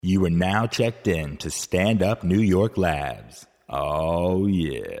You are now checked in to Stand Up New York Labs. Oh,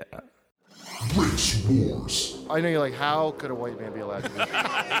 yeah. Race Wars. I know you're like, how could a white man be allowed to do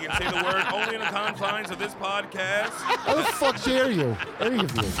that? You can say the word only in the confines of this podcast. How the fuck dare you? Any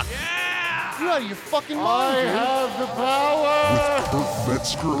of you? Yeah! You're out of your fucking mind. I have the power. With Kurt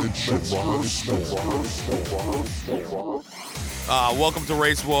Metzger and Sherrod Small. Welcome to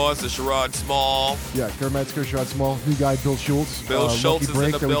Race Wars, the Sherrod Small. Yeah, Kurt Metzger, Sherrod Small. New guy, Bill Schultz. Bill Schultz is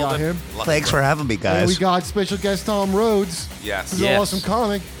in the that we got building. him. Thanks for having me, And guys. we got special guest Tom Rhodes. Yes. He's an awesome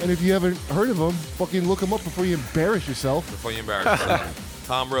comic. And if you haven't heard of him, fucking look him up before you embarrass yourself. Before you embarrass yourself.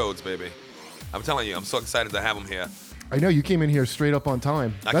 Tom Rhodes, baby. I'm telling you, I'm so excited to have him here. I know you came in here straight up on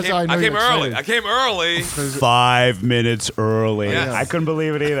time. I came early. I came early. 5 minutes early. Yes. I couldn't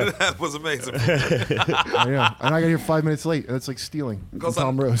believe it either. That was amazing. I know. And I got here 5 minutes late. That's like stealing from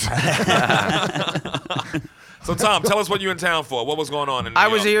Tom Rhodes. So, Tom, tell us what you're in town for. What was going on in New I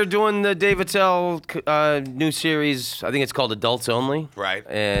York? was here doing the Dave Attell new series. I think it's called Adults Only. Right.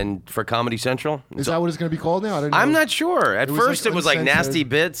 And for Comedy Central. Is that what it's going to be called now? I don't know. I'm not sure. At was first, like it was like uncensored. nasty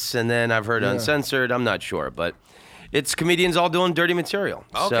bits, and then I've heard uncensored. I'm not sure, but it's comedians all doing dirty material.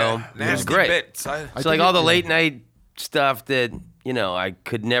 Okay. So it's Nasty great. bits. It's like all the late night stuff that I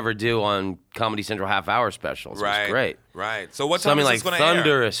could never do on Comedy Central half-hour specials. Right. It's great. Right. So what time Something is like this going to air?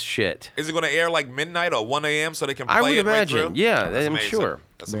 thunderous shit. Is it going to air like midnight or 1 a.m. so they can play I would it right imagine. through? Yeah, That's I'm amazing. sure.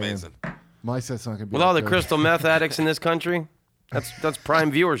 That's Man. amazing. My set's not going to be With all the good. crystal meth addicts in this country, that's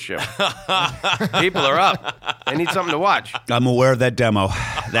prime viewership. People are up. They need something to watch. I'm aware of that demo.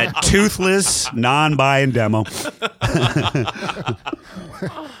 That toothless, non-buying demo.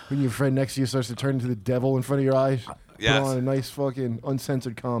 When your friend next to you starts to turn into the devil in front of your eyes, Yes. put on a nice fucking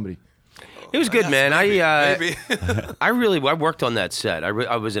uncensored comedy. It was good, man. Maybe. I worked on that set. I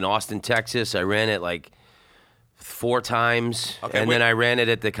was in Austin, Texas. I ran it like 4 times, Okay, and wait. then I ran it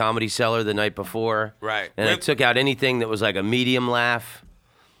at the Comedy Cellar the night before. Right. And I Wait. took out anything that was like a medium laugh.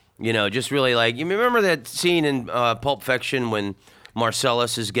 Just really like, you remember that scene in Pulp Fiction when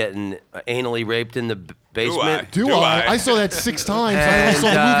Marcellus is getting anally raped in the basement? Do I? I saw that 6 times. I only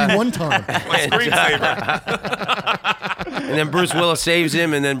saw the movie 1 time. My screensaver. And then Bruce Willis saves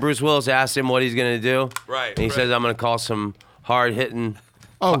him, and then Bruce Willis asks him what he's going to do. Right, And he right. says, I'm going to call some hard-hitting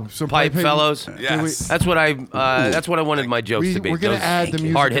Oh, some pipe fellows. Yes. That's what I wanted my jokes to be. We're gonna Those add the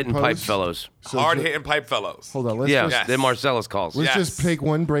music hard-hitting in pipe post. fellows. So Hard-hitting pipe fellows. Hold on. Let's Yeah, just, then Marcellus calls. let's Yes. just take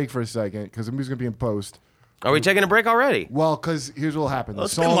one break for a second because the music's going to be in post. Are we taking a break already? Well, because here's what will happen. The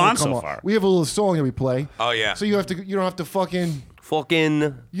It's been song long will come so on. far. We have a little song that we play. Oh, yeah. So you don't have to fucking, Fucking.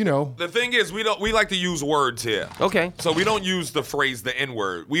 The thing is, we like to use words here. Okay. So we don't use the phrase the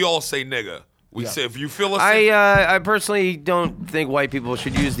N-word. We all say nigga. We say if you feel a I personally don't think white people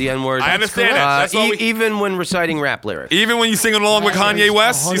should use the N-word. I understand that. That's all we- even when reciting rap lyrics. even when you sing along with That is Kanye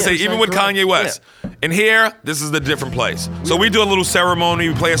West, you say 100% even with correct. Kanye West. And here, this is the different place. So we do a little ceremony.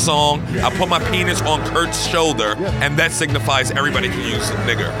 We play a song. I put my penis on Kurt's shoulder, and that signifies everybody can use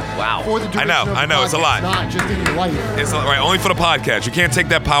nigger. Wow. for the duration know, of the I know, it's a podcast, lot. Not just in your life. It's not right, only for the podcast. You can't take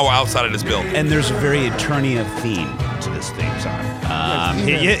that power outside of this building. And there's a very Eternia theme to this theme song.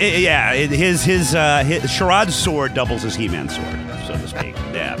 He-Man. His Sherrod's sword doubles his He-Man sword, so to speak.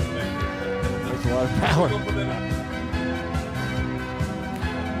 Yeah. That's a lot of power.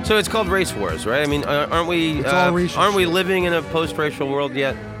 So it's called Race Wars, right? I mean, aren't we It's all racial aren't we shit. living in a post-racial world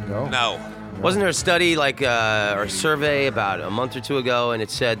yet? No. No. Wasn't there a study or a survey about a month or 2 ago, and it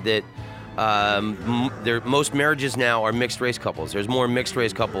said that most marriages now are mixed race couples. There's more mixed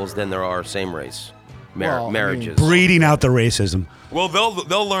race couples than there are same race Well, I mean, marriages. Breeding out the racism. Well,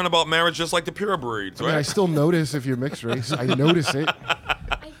 they'll learn about marriage just like the pure breeds, I mean, I right? still notice if you're mixed race. I notice it.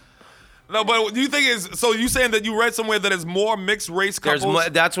 No, but do you think is so? You saying that you read somewhere that there's more mixed race couples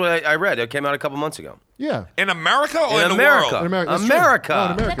That's what I read. It came out a couple months ago. Yeah. in America or in the America. world? In America. That's America. True. No,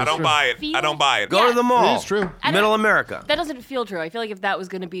 in America. I don't buy it. I don't buy it. Go to the mall. It is true. Middle America. That doesn't feel true. I feel like if that was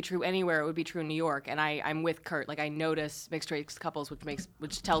going to be true anywhere, it would be true in New York. And I'm with Kurt. Like I notice mixed race couples,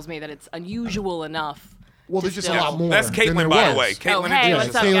 which tells me that it's unusual enough. Well, there's just a lot more. That's than Caitlin, there by was. the way. Caitlin, hey,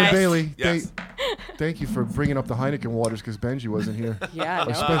 introduced what's up, Caitlin guys? Bailey. Yes. Thank you for bringing up the Heineken waters because Benji wasn't here. Yeah, A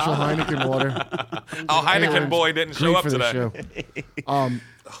no special Heineken water. Our Heineken Caitlin's boy didn't show great up for today. the show. Nice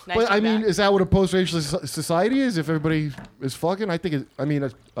But to I be mean, back. is that what a post-racial society is? If everybody is fucking, I think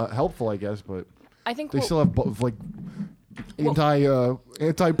it's helpful, I guess, but I think they we'll- still have like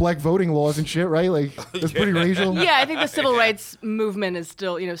anti-black voting laws and shit, right? Like that's pretty racial. Yeah, I think the civil rights movement is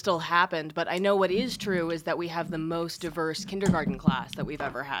still happened, but I know what is true is that we have the most diverse kindergarten class that we've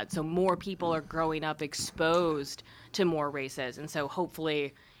ever had. So more people are growing up exposed to more races, and so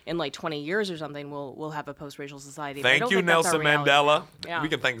hopefully in like 20 years or something, we'll have a post-racial society. But I Thank don't you, think that's our Nelson reality Mandela. now. Yeah. We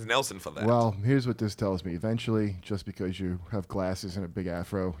can thank Nelson for that. Well, here's what this tells me. Eventually, just because you have glasses and a big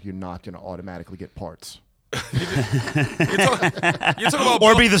afro, you're not going to automatically get parts. You're talking about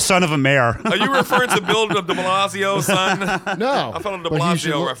Or Bill, be the son of a mayor. Are you referring to Bill de Blasio's son? No. I found a de but he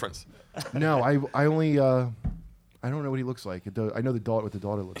should Blasio look- reference. No, I only I don't know what he looks like. I know what the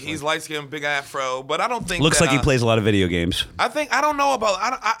daughter looks He's like. light skinned, big afro, but I don't think Looks that, like he plays a lot of video games. I don't know about.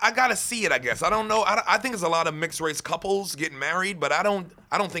 I gotta see it. I guess I don't know. I think it's a lot of mixed race couples getting married, but I don't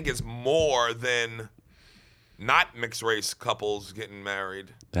think it's more than not mixed race couples getting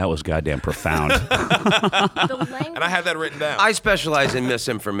married. That was goddamn profound. The language, And I had that written down. I specialize in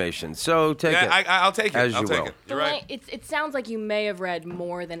misinformation, so take it. I'll take it. As I'll you take will. it. You're right. it sounds like you may have read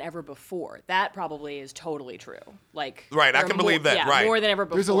more than ever before. That probably is totally true. Like Right, I there can are believe more, that, yeah, right. more than ever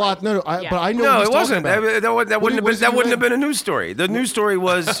before. There's a lot. No, Yeah. but I know No, what he's it talking wasn't. about. That wouldn't what have is he been a news story. The news story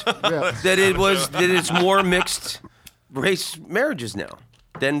was that it's more mixed race marriages now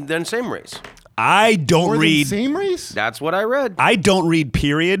than same race. I don't More than read. same race? That's what I read. I don't read,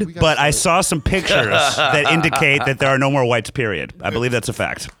 period, gotta but I start. saw some pictures that indicate that there are no more whites, period. I believe that's a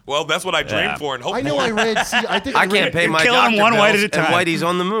fact. Well, that's what I dreamed Yeah. for and hoped I know for. I read. See, I think I can't pay my killing them doctor one white bills, at a time. and Whitey's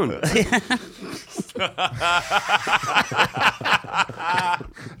on the moon.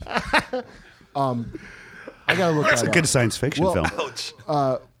 I gotta look That's that a up. good science fiction Well, film. Ouch.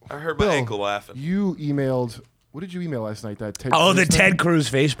 I heard my Bill, ankle laughing. You emailed. What did you email last night? That Ted Oh, the Cruz thing? Ted Cruz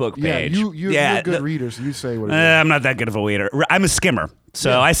Facebook Yeah, page. you're a good reader, so you say what it is. I'm not that good of a reader. I'm a skimmer.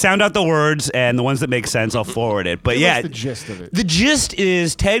 So I sound out the words, and the ones that make sense, I'll forward it. But Give yeah, us the gist of it. The gist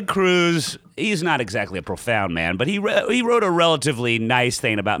is Ted Cruz. He's not exactly a profound man, but he wrote a relatively nice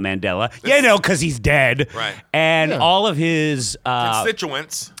thing about Mandela. Because he's dead. Right. And Yeah. all of his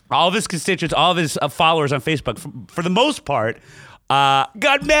Constituents. all of his constituents, all of his followers on Facebook, for the most part,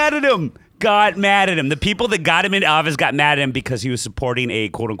 got mad at him. The people that got him in office got mad at him because he was supporting a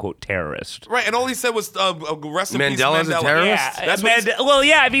quote-unquote terrorist. Right, and all he said was rest in peace, Mandela's a Mandela. terrorist? Yeah, That's what well,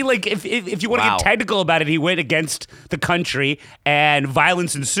 yeah. I mean, like, if you want to Wow. get technical about it, he went against the country, and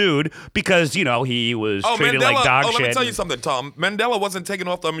violence ensued because he was treated like dog shit. Let me tell you something, Tom. Mandela wasn't taken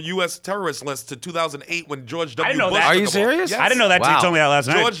off the U.S. terrorist list to 2008 when George W. I didn't know Bush that. Are took you him off. serious? Yes. I didn't know that till you Wow. told me that last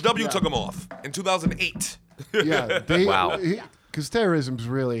night. George W. took him off in 2008. Yeah, Wow. Because terrorism's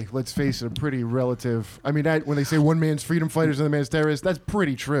really, let's face it, a pretty relative. I mean, when they say one man's freedom fighters and another man's terrorists, that's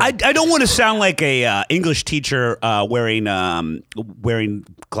pretty true. I don't want to sound like a English teacher wearing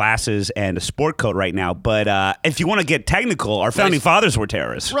glasses and a sport coat right now, but if you want to get technical, our founding fathers were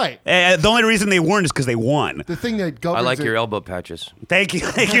terrorists. Right. The only reason they weren't is because they won. the thing that I governs like it, your elbow patches. Thank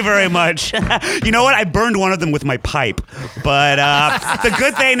you very much. You know what? I burned one of them with my pipe, but the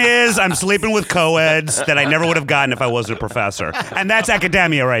good thing is I'm sleeping with co-eds that I never would have gotten if I wasn't a professor, and that's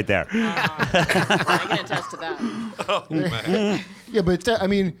academia right there. I can attest to that. Yeah, but I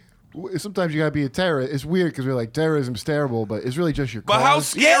mean, sometimes you gotta be a terrorist. It's weird because we're like terrorism's terrible, but it's really just your But how cause.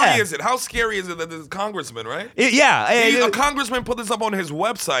 scary Yeah. is it? How scary is it that this congressman, right? Yeah. A congressman put this up on his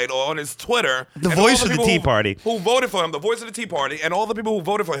website or on his Twitter. The and all voice of the people Tea Party. Who voted for him, the voice of the Tea Party, and all the people who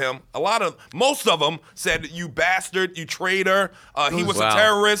voted for him, most of them said, you bastard, you traitor, he was Wow. a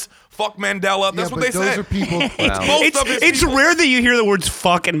terrorist, fuck Mandela. That's Yeah, what but they those said. are people. Most of his It's people. rare that you hear the words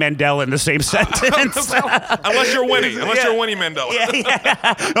 "fuck" and Mandela in the same sentence. Unless you're Winnie. Unless you're Winnie Mandela.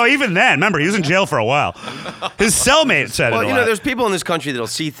 yeah. Oh, even then, remember he was in jail for a while. His cellmate said Well, it. a lot. there's people in this country that'll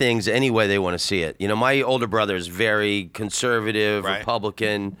see things any way they want to see it. My older brother is very conservative, Right.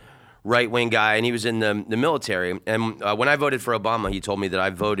 Republican, right-wing guy, and he was in the military. And when I voted for Obama, he told me that I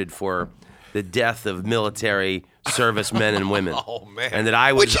voted for the death of military servicemen and women. Oh, man. And that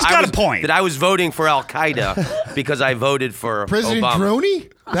I was, Which he's got a point. That I was voting for Al Qaeda because I voted for President Obama.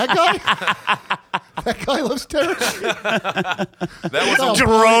 Droney? That guy? That guy loves terrorists. That was No.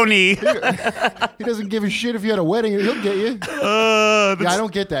 Droney. He doesn't give a shit if you had a wedding. He'll get you. Yeah, I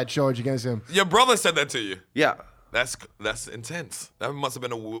don't get that charge against him. your brother said that to you. Yeah. That's intense. That must have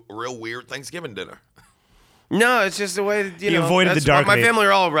been a real weird Thanksgiving dinner. No, it's just the way that, You avoided the that's- dark My meat. family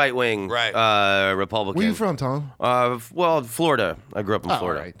are all right-wing Right. Republican. Where you from, Tom? Well, Florida. I grew up in Oh,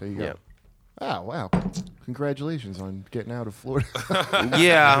 Florida. all right, there you go. Yeah. Oh, wow. Congratulations on getting out of Florida.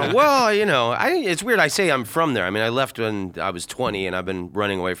 Yeah, well, it's weird. I say I'm from there. I mean, I left when I was 20, and I've been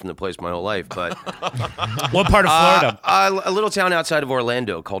running away from the place my whole life. But What part of Florida? a little town outside of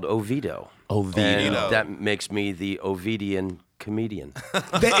Orlando called Oviedo. Oviedo. And Oviedo. that makes me the Ovidian comedian.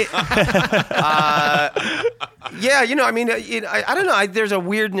 Yeah, I mean, I don't know. There's a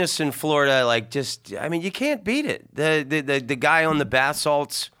weirdness in Florida. You can't beat it. The guy on the bath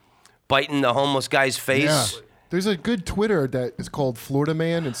salts biting the homeless guy's face. There's a good Twitter that is called Florida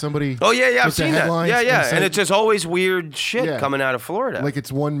Man, and somebody. Oh yeah, I've puts the seen that. headlines Yeah, said- and it's just always weird shit Yeah. coming out of Florida. like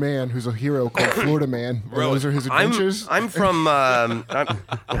it's one man who's a hero called Florida Man. And those are his adventures. I'm from.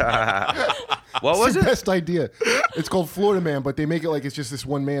 What was It's the it? best idea. It's called Florida Man, but they make it like it's just this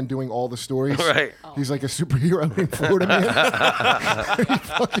one man doing all the stories. Right. He's like a superhero named Florida Man.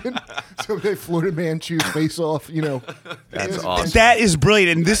 So they Florida Man choose face off, That's awesome. That is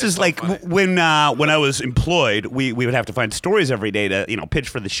brilliant, and this is like when I was employed, we would have to find stories every day to pitch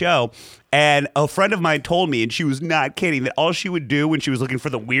for the show. And a friend of mine told me, and she was not kidding, that all she would do when she was looking for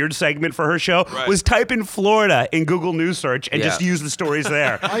the weird segment for her show was type in Florida in Google News search and just use the stories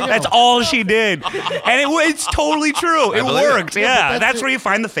there. That's all she did, and it's totally true. It worked. Yeah, that's where you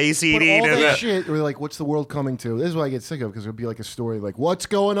find the face But eating. all that shit, we're like, what's the world coming to? This is what I get sick of, because it would be like a story like, what's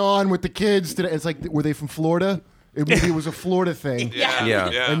going on with the kids today? It's like, were they from Florida? Maybe it was a Florida thing. Yeah.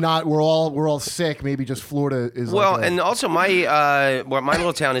 And not we're all sick. Maybe just Florida is Well, like and also my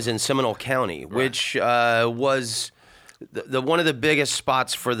little town is in Seminole County, which was the one of the biggest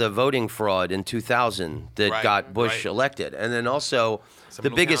spots for the voting fraud in 2000 that got Bush elected, and then also Seminole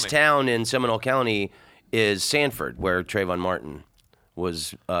the biggest County. town in Seminole County is Sanford, where Trayvon Martin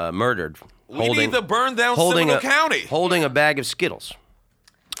was murdered. We need to burn down Seminole County. Holding a bag of Skittles.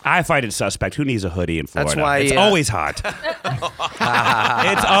 I find it suspect. Who needs a hoodie in Florida? That's why it's always hot.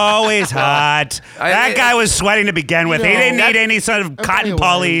 It's always hot. That guy was sweating to begin with. He didn't need any sort of cotton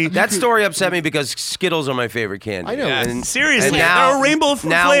poly. That story upset me because Skittles are my favorite candy. I know. Yes. And, Seriously, and now, there are rainbow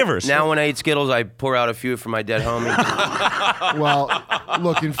flavors. Now when I eat Skittles, I pour out a few for my dead homie. well,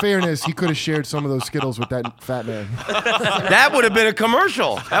 look. In fairness, he could have shared some of those Skittles with that fat man. That would have been a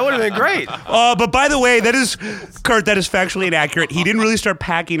commercial. That would have been great. But by the way, that is factually inaccurate. He didn't really start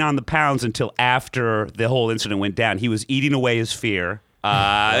packing on the pounds until after the whole incident went down. He was eating away his fear.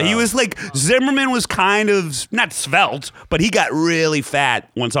 He was like, Zimmerman was kind of not svelte, but he got really fat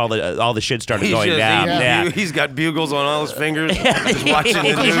once all the shit started going down. He's got bugles on all his fingers. Just watching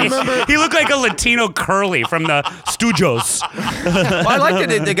the news. He looked like a Latino curly from the Stujos. Well, I like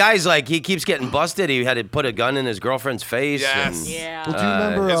that the guy's like, he keeps getting busted. He had to put a gun in his girlfriend's face. Yes. And, Yeah. Well, do you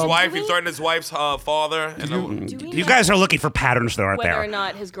remember His wife, he threatened his wife's father. Do we You know guys are looking for patterns that aren't whether there. or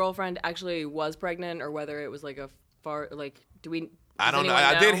not his girlfriend actually was pregnant, or whether it was like do we? I does don't know.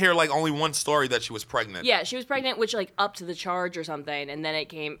 anyone I did hear like only one story that she was pregnant. Yeah, she was pregnant, which like up to the charge or something, and then I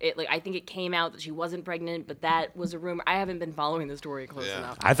think it came out that she wasn't pregnant, but that was a rumor. I haven't been following the story close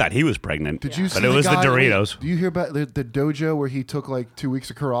enough. I thought he was pregnant. Did you see but it was the guy- Doritos. Do you hear about the dojo where he took like 2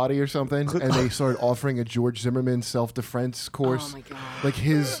 weeks of karate or something, and they started offering a George Zimmerman self-defense course? Oh my God. Like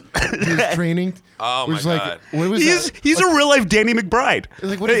his training. Oh, was my like, God. What was that? He's a real life Danny McBride.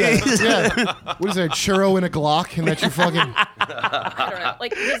 Like, what is that? Yeah. What is that? Churro and a Glock, and that you fucking. I don't know.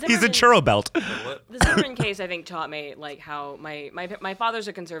 Like the He's a Zimmerman- churro belt. The Zimmerman case, I think, taught me like how my father's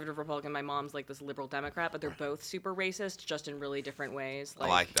a conservative Republican, my mom's like this liberal Democrat, but they're both super racist, just in really different ways. I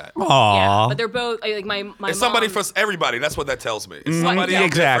like that. Yeah, Aww. but they're both like my It's somebody mom, for everybody. That's what that tells me. It's somebody Yeah, out there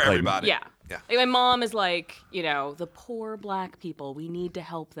exactly. for everybody. Yeah. Yeah. Like, my mom is like, the poor black people. We need to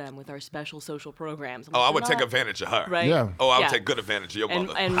help them with our special social programs. I'm Oh, like, I would "We're take not-" advantage of her. Right? Yeah. Oh, I would Yeah. take good advantage of your And,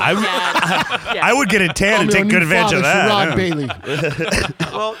 mother. and my dad, yeah. I would get a tan and take good advantage of that. Rod yeah. Bailey.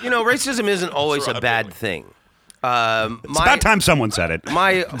 well, racism isn't always a bad thing. It's about time someone said it.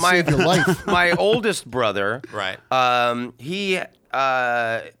 My Save your life. my oldest brother, Right. he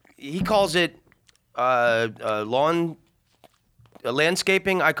calls it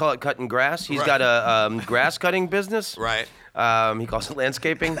landscaping. I call it cutting grass. He's Right. got a grass cutting business. Right. He calls it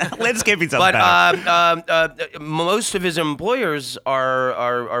landscaping. Landscaping sounds But better. most of his employers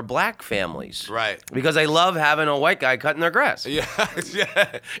are black families, Right. Because they love having a white guy cutting their grass. Yeah. Yeah.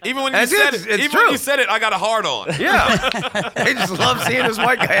 Even when you It's- said it's it, even true. when you said it, I got a hard on. Yeah, they just love seeing this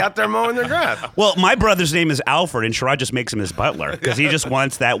white guy out there mowing their grass. Well, my brother's name is Alfred, and Sherrod just makes him his butler because he just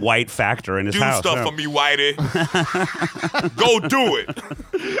wants that white factor in his Do house. stuff yeah. for me, Whitey. Go do it.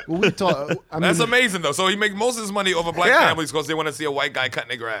 Well, we talk, I mean, That's amazing, though. So he makes most of his money over black Yeah. families because they want to see a white guy cutting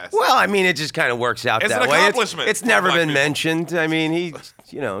their grass. Well, I mean, it just kind of works out It's that an way. accomplishment It's for never black been people. mentioned. I mean, he,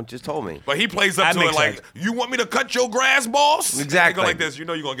 just told me. But he plays up That to it makes like, sense. you want me to cut your grass, boss? Exactly. They go like this. You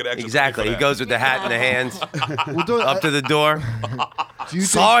know you're going to get extra. Exactly. money He for goes with the hat in the hands well, do, up to the door. do you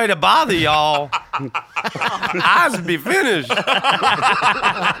think, Sorry to bother y'all. Eyes will be finished. You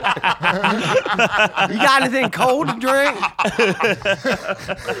got anything cold to drink?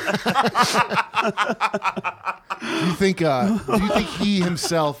 do you think he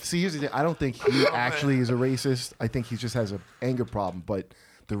himself? See, here's the thing. I don't think he actually is a racist. I think he just has an anger problem. But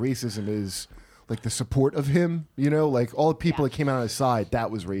the racism is like the support of him, like all the people that came out on his side, that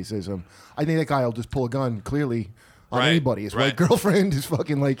was racism. I think that guy will just pull a gun clearly on anybody. His white girlfriend is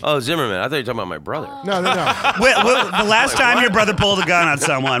fucking like... Oh, Zimmerman. I thought you were talking about my brother. No. The last time your brother pulled a gun on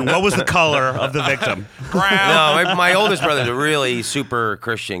someone, what was the color of the victim? Brown. No, my oldest brother's a really super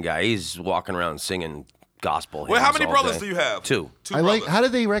Christian guy. He's walking around singing gospel hymns. Wait, how many all brothers day. do you have? Two. I like... How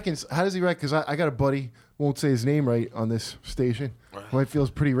does he reckon? Because I got a buddy, won't say his name right on this station, who I feel is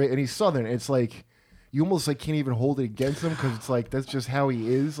pretty... and he's Southern. It's like... You almost like can't even hold it against him because it's like that's just how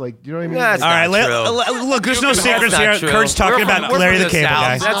he is. Like, you know what I mean? That's All right, not true. look, there's no secrets here. true. Kurt's talking We're from- about we're Larry from the the Cable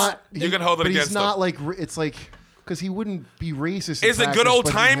Guy. South. You can hold it but against he's not him. like it's like because he wouldn't be racist. in Is it practice, good old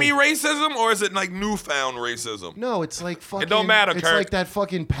but he timey would- racism or is it like newfound racism? No, it's like fucking. It don't matter, It's Kurt. like that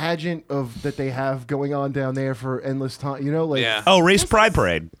fucking pageant that they have going on down there for endless time. Like Yeah. Oh, Race Pride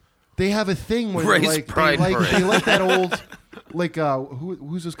Parade. they have a thing where Race like pride they parade. like that old. Like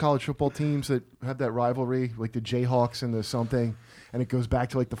who's those college football teams that have that rivalry, like the Jayhawks and the something, and it goes back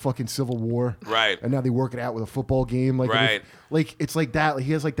to like the fucking Civil War, Right. And now they work it out with a football game, like Right. like it's like that. Like,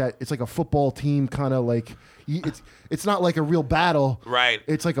 he has like that. It's like a football team kind of like it's not like a real battle, Right.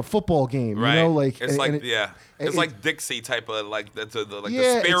 It's like a football game, Right. Like it's and- like and it- It's it- like Dixie type of like that's the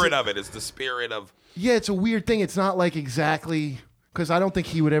Yeah, it's spirit a- of it. It's the spirit of Yeah, it's a weird thing. It's not like exactly. Because I don't think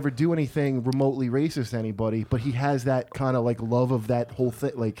he would ever do anything remotely racist to anybody, but he has that kind of like love of that whole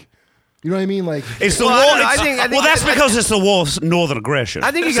thing, like, you know what I mean? Like, It's the Well, war. I think- That's because it's the war's northern aggression.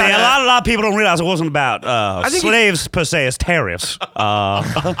 I think you See, gotta- a lot of people don't realize it wasn't about think slaves per se. It's tariffs.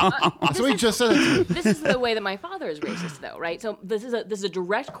 so he just said it to me. This is the way that my father is racist, though, right? So this is a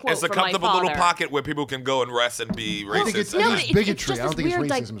direct quote it's a from my comfortable father. little pocket where people can go and rest and be I think racist. I think it's it's bigotry. just I don't this think it's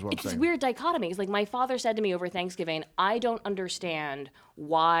weird racism. Is what I'm it's this saying. weird dichotomy. It's like my father said to me over Thanksgiving, I don't understand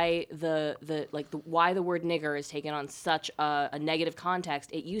why why the word nigger is taken on such a negative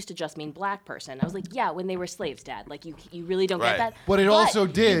context. It used to just mean black person. I was like, yeah, when they were slaves, Dad. Like you really don't Right. get that. But it also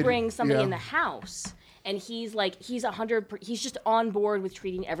did, You bring somebody yeah. in the house. And he's 100. He's just on board with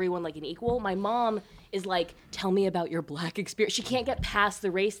treating everyone like an equal. My mom is like, tell me about your black experience. She can't get past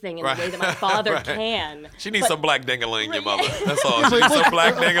the race thing in Right. the way that my father Right. can. She needs But- some black dingaling, your Right. mother. That's all. She It's needs like, some look,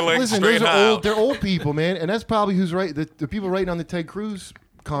 black dingaling listen, straight those are out. old. They're old people, man, and that's probably who's right. The people writing on the Ted Cruz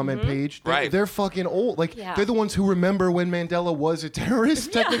comment page, Right. they're fucking old. Like Yeah. they're the ones who remember when Mandela was a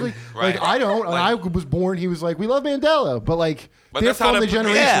terrorist. Technically, Right. like I don't. When I was born, he was like, we love Mandela, but like. But They're that's how from the the-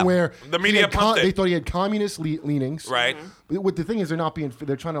 generation yeah. where The he media had pumped it. they thought he had communist leanings. Right. But what the thing is, they're not being.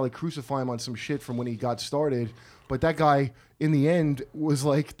 They're trying to like crucify him on some shit from when he got started. But that guy, in the end, was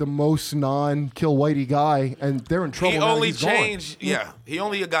like the most non-kill whitey guy, and they're in trouble. He now that only he's gone. changed. Yeah, he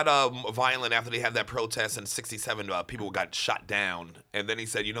only got violent after they had that protest in '67. People got shot down, and then he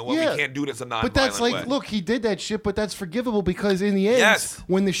said, "You know what? Yeah. We can't do this a non-violent But that's like, way." look, he did that shit, but that's forgivable because in the end, Yes.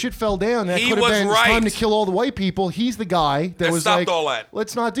 when the shit fell down, that He could have was been it's time to right. kill all the white people. He's the guy that That was stopped like, all that.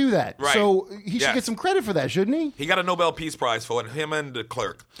 let's not do that. Right. So he should Yes. get some credit for that, shouldn't he? He got a Nobel Peace Prize for it. Him and the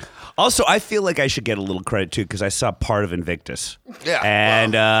clerk. Also, I feel like I should get a little credit too because I saw part of Invictus. Yeah.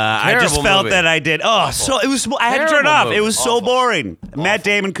 And I just Terrible felt movie. that I did. Oh, so it was. I had to turn it Terrible off. movie. It was so Awful. boring. Matt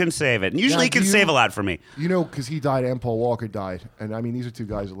Damon couldn't save it. And usually Now, he can do you- save a lot for me. You know, because he died and Paul Walker died, and I mean these are two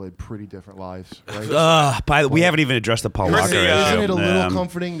guys that led pretty different lives. Right? We haven't even addressed the Paul Chris, Walker yeah. issue. Isn't it a little Yeah.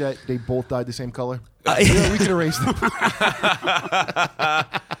 comforting that they both died the same color? Yeah, we could erase them.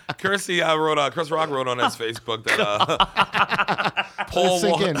 Chris Rock wrote on his Facebook that Paul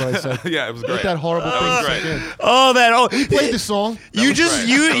Sink Walker. in what I said. Yeah, it was Let great. that horrible That was thing great. sink in. Oh, Played the song. You was just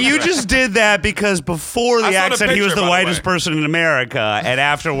great. you just did that because before I the saw the accent he was picture, the by the whitest way. person in America, and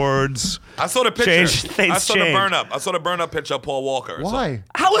afterwards, I saw the picture. Things I saw the changed. burn up. I saw the burn up picture of Paul Walker. Why?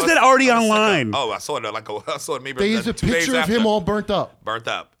 how is that already online? Oh, I saw it I saw it maybe There's a 2 days picture of after. him all burnt up. burnt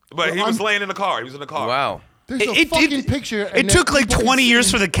up. But Well, he was I'm- laying in the car. He was in the car. Wow. There's a fucking picture. and It then took like people 20 can years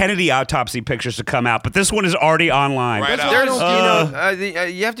see- for the Kennedy autopsy pictures to come out, but this one is already online. Right That's out. why I There's,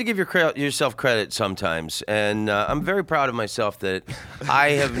 don't- you have to give yourself credit sometimes, and I'm very proud of myself that I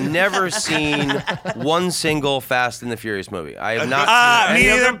have never seen one single Fast and the Furious movie. I have not. seen me any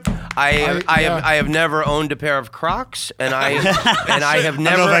of neither. them. I yeah. have never owned a pair of Crocs, and I have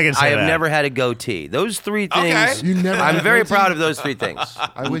know if I can say I have that. never had a goatee. Those three Okay. things. You never had I'm a very goatee? proud of those three things.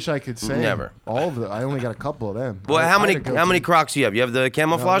 I wish I could say Never. all of them. I only got a couple of them. Well, I how had a many goatee. Crocs do you have? You have the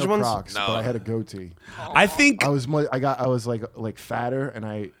camouflage no ones. Crocs, No. but I had a goatee. I think I was like fatter, and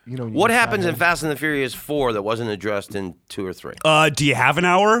when you What get happens in fatter- Fast and the Furious 4 that wasn't addressed in 2 or 3? do you have an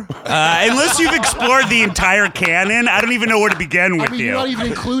hour? Unless you've explored the entire canon, I don't even know where to begin with I mean, you. you're not even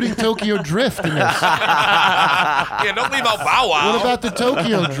including Tokyo Drift in this? Yeah, don't leave out Bow Wow. What about the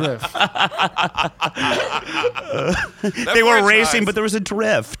Tokyo Drift? They were racing, but there was a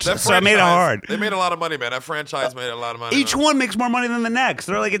drift, so I made it hard. They made a lot of money, man. That franchise made a lot of money. Each one makes more money than the next.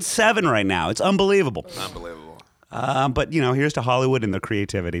 They're like at 7 right now. It's unbelievable. Unbelievable. But here's to Hollywood and their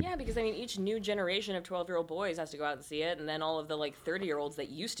creativity. Yeah, because I mean, each new generation of 12-year-old boys has to go out and see it, and then all of the 30-year-olds that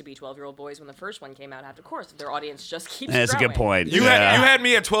used to be 12-year-old boys when the first one came out have to, of course, their audience just keeps That's growing. a good point. You had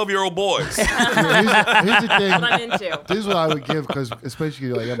me at 12-year-old boys. Here's the thing. That's what I'm into. This is what I would give, because especially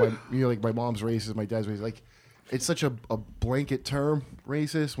my mom's racist, my dad's racist. Like, it's such a blanket term,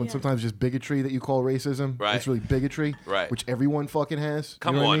 racist, when sometimes just bigotry that you call racism. Right. It's really bigotry, Right. which everyone fucking has.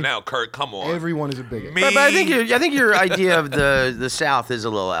 Come You know what on I mean? now, Kurt. Come on. Everyone is a bigot. Me. But I think your idea of the South is a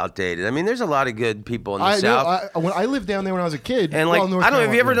little outdated. I mean, there's a lot of good people in the South. When I lived down there when I was a kid, And North I don't know,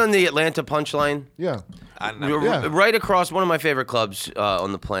 have you ever Carolina. done the Atlanta Punchline? Yeah. I never. Yeah. Right across, one of my favorite clubs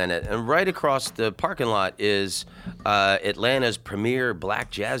on the planet, and right across the parking lot is Atlanta's premier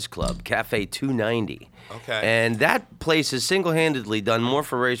black jazz club, Cafe 290. Okay. And that place has single-handedly done more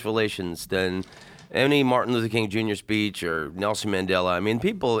for race relations than any Martin Luther King Jr. speech or Nelson Mandela. I mean,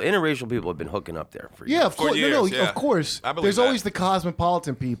 interracial people have been hooking up there for years. Yeah, of course. years, yeah. Of course. I believe There's that. always the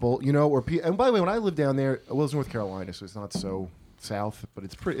cosmopolitan people, and by the way, when I lived down there, it was North Carolina, so it's not so south, but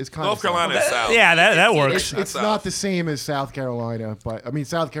it's kind of North Carolina is south. Yeah, that works. It's not the same as South Carolina, but I mean,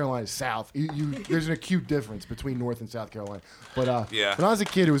 South Carolina is south. There's an acute difference between North and South Carolina. But Yeah. when I was a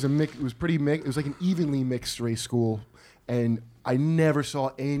kid, it was pretty mixed. It was like an evenly mixed race school, and I never saw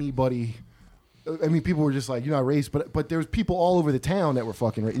anybody. I mean, people were just like, you're not race, but there was people all over the town that were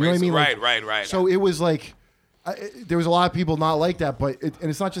fucking race. You know what I mean? Like, Right. So it was like. There was a lot of people not like that, and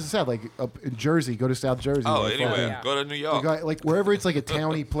it's not just the South. Like up in Jersey, go to South Jersey. Oh, like, anyway, fucking- go to New York. like wherever it's like a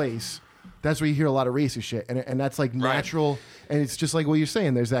towny place, that's where you hear a lot of racist shit, and that's like natural. And it's just like what you're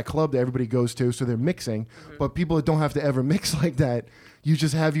saying. There's that club that everybody goes to, so they're mixing. But people that don't have to ever mix like that, you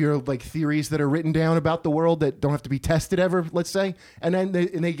just have your like theories that are written down about the world that don't have to be tested ever. Let's say, and then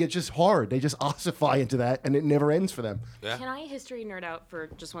they get just hard. They just ossify into that, and it never ends for them. Yeah. Can I history nerd out for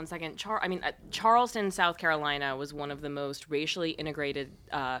just 1 second? Charleston, South Carolina was one of the most racially integrated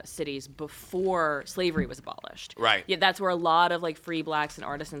cities before slavery was abolished. Right. Yeah, that's where a lot of like free blacks and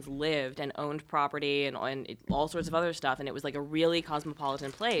artisans lived and owned property and all sorts of other stuff. And it was like a really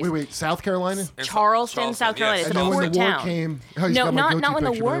cosmopolitan place. Wait, South Carolina? Charleston, South Carolina. yes. It's And a then when port the war town. came, Not when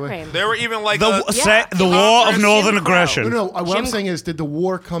the war came. They were even like The Yeah. War of Northern Jim Crow. Aggression. No. What I'm saying is, did the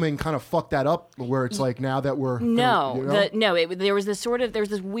war come and kind of fuck that up? Where it's like now that we're there was this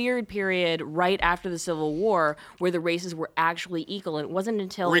weird period right after the Civil War where the races were actually equal, and it wasn't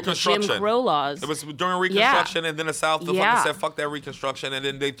until the Jim Reconstruction. Crow laws. It was during Reconstruction, and then the South fucking said fuck that Reconstruction, and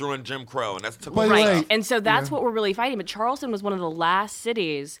then they threw in Jim Crow, and that's took By the Right, way, and so that's what we're really fighting. But Charleston was one of the last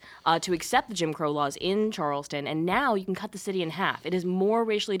cities to accept the Jim Crow laws in Charleston, and now you can cut the city in half. It is more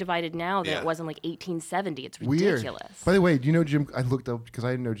racially divided now than Yeah. it was in like 1870. It's weird. ridiculous. By the way, do you know Jim? I looked up because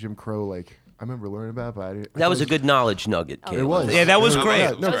I didn't know Jim Crow. Like I remember learning about it, but I didn't. That was a good knowledge nugget, Caleb. It was. Yeah, that was Yeah, great. No,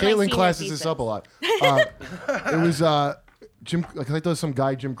 That was my Caitlin senior classes this thesis. up a lot. It was Jim. Like I thought it was some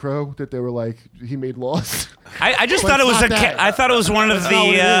guy Jim Crow that they were like he made laws. I just But thought it it's was not that. I thought it was one of That's not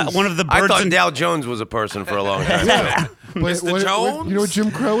what it the is. one of the I birds thought and Dow Jones was a person for a long time. But Mr. Jones? you know what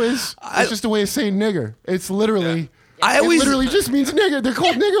Jim Crow is? It's just a way of saying nigger. It's literally. I It always literally just means nigger. They're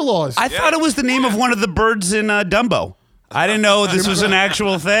called nigger laws. I thought it was the name of one of the birds in Dumbo. I didn't know this was an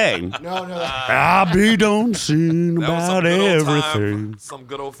actual thing. no. I be don't sing that was about some good old everything. time, some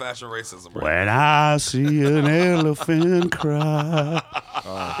good old fashioned racism. Right? When I see an elephant cry.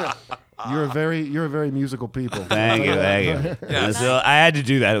 You're a very musical people. Thank you. Yes. So I had to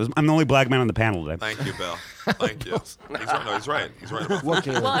do that. I'm the only black man on the panel today. Thank you, Bill. Thank you. He's right. No, he's right. He's right. About What, that.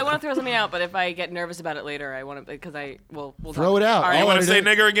 Caleb? Well, I want to throw something out, but if I get nervous about it later, I want to because we'll Throw talk. it out. All right. You All want right, to say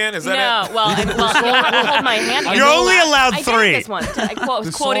then- nigger again? Is that No, it? well, I hold my hand. You're only allowed I three. did this one. I was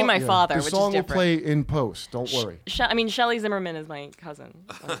The quoting song- my yeah. father, The which song is will different. play in post. Don't worry. Shelley Zimmerman is my cousin.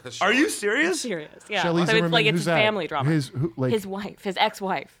 So. Are you serious? Serious, yeah. Shelley so Zimmerman, it's who's a that? family drama. His Wife, his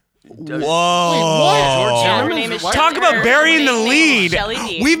ex-wife. Whoa. Yeah, her name is Talk her about burying the name is lead. Shelley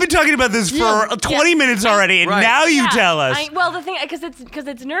D. We've been talking about this for 20 minutes already, and Right. now you Yeah, tell us. well, the thing, because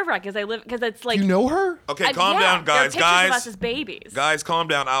it's nerve-wracking, because it's like You know her? Okay, calm down, there are guys. pictures of us Guys, as babies. guys, calm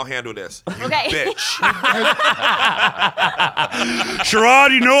down. I'll handle this. You Okay. bitch.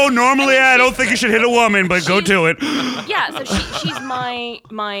 Sherrod, normally I don't think you should hit a woman, but go do it. Yeah, so she's my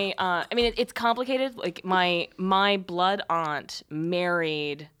I mean it's complicated. Like my blood aunt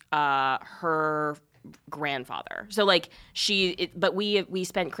married her grandfather. So like but we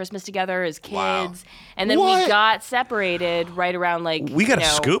spent Christmas together as kids, Wow. and then What? we got separated right around like We got a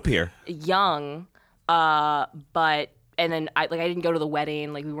scoop here. young, but. And then I didn't go to the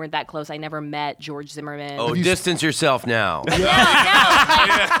wedding. Like we weren't that close. I never met George Zimmerman. Oh, distance yourself now. No,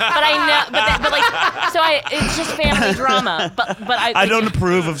 but it's just family drama. But I don't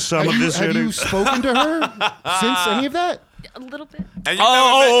approve of some of this Have you shooting. spoken to her since any of that? a little bit. And you never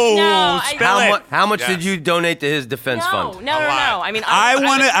met- No, spell it. How much did Yes. you donate to his defense No. fund? I mean, I was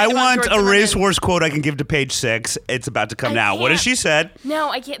want thinking about George a Zimmerman. racehorse quote I can give to page 6. It's about to come I now. What has can't. she said? No,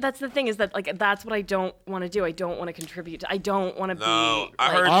 I can't. That's the thing is that like that's what I don't want to do. I don't want to contribute. I don't want to No, be. I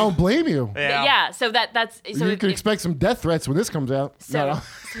like, heard I don't blame you. Yeah. So that's. So You can expect some death threats when this comes out. So,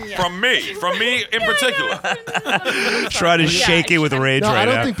 No. yeah. from me in particular. Try to shake it with rage No, right I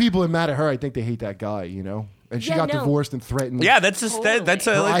don't now. think people are mad at her. I think they hate that guy, you know? And she Yeah, got no. divorced and threatened. Yeah, that's Totally. that's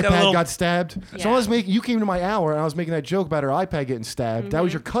Her a, like a iPad little. got stabbed. So Yeah. I was making. You came to my hour and I was making that joke about her iPad getting stabbed. That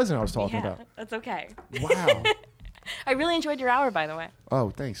was your cousin I was talking Yeah, about. that's okay. Wow. I really enjoyed your hour, by the way. Oh,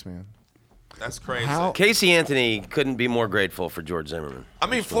 thanks, man. That's crazy. How? Casey Anthony couldn't be more grateful for George Zimmerman. I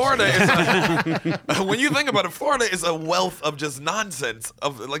mean, Florida is when you think about it, Florida is a wealth of just nonsense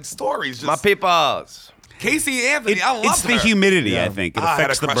of like stories. Just My peoples. Casey Anthony, I love It's the her. humidity, Yeah. I think. It I had a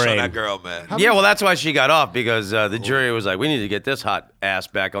affects the crush on brain. that girl, man. Yeah, well, that's why she got off, because the jury was like, we need to get this hot ass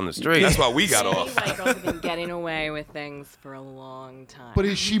back on the street. That's why we got Sandy off. Michaels have been getting away with things for a long time. But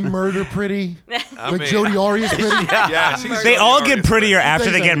is she murder pretty? I Like mean- Jodi Arias pretty? Yeah, she's They so all glorious, get prettier man. after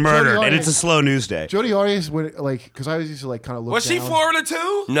they Thanks, get Jodi murdered, and Arias. it's a slow news day. Jodi Arias would like because I was used to like kind of look. Was she down. Florida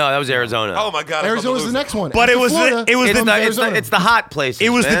too? No, that was Arizona. Oh my God! Arizona's the next one. But it After was Florida, it was It's the the, it's the hot places. it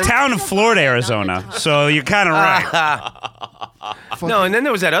was the man. town of Florida, Arizona. So you're kind of right. No, and then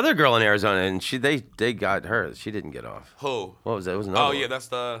there was that other girl in Arizona, and they got her. She didn't get off. Who? What was that? It was another Oh one. yeah, that's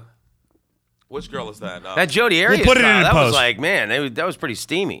the. Which girl is that? That Jodi Arias put it trial, in that post. was like, man, that was pretty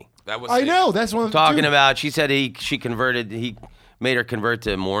steamy. that was. I know that's one. Talking dude, about, she said he made her convert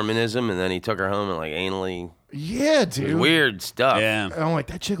to Mormonism, and then he took her home and like anally Yeah, dude. weird stuff. Yeah. And I'm like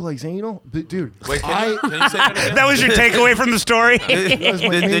that chick likes anal, but dude. Wait, can you say that again? That was your takeaway from the story. That was my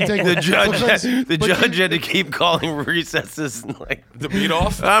main The takeaway. judge, Because- judge had to keep calling recesses and like, The beat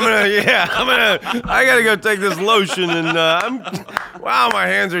off. I gotta go take this lotion, and wow, my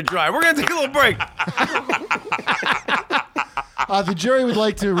hands are dry. We're gonna take a little break. The jury would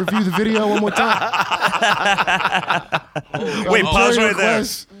like to review the video one more time. Wait, pause jury right there.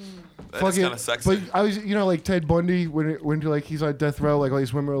 requests. That is kinda sexy. But I was, like Ted Bundy when like he's on death row, like all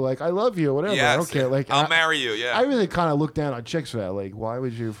these women are like, "I love you," or whatever. I don't care. Like, I'll marry you. Yeah. I really kind of look down on chicks for that. Like, why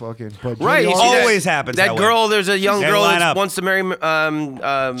would you fucking? But Right, Jodi you see Arias- Always happens that That way. girl, there's a young They girl line that up. wants to marry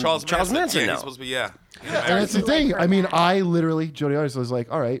Charles Manson. Yeah, now. he's supposed to be. Yeah. And that's the thing. I mean, I literally Jodi Arias was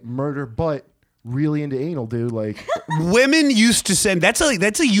like, "All right, murder, but really into anal, dude." Like, Women used to send that's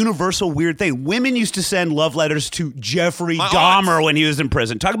a universal weird thing. Women used to send love letters to Jeffrey My Dahmer aunts. when he was in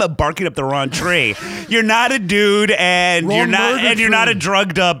prison. Talk about barking up the wrong tree. You're not a dude, and Wrong you're murder not a tree.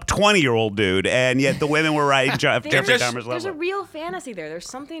 drugged up 20-year-old dude, and yet the women were writing Jeffrey Dahmer's love There's a letter. real fantasy there. There's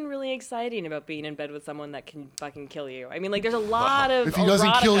something really exciting about being in bed with someone that can fucking kill you. I mean, like, there's a lot of if he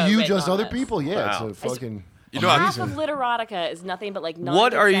doesn't kill erotica you, written just on other this. people, yeah, it's a fucking. You know, Half amazing. of literotica is nothing but like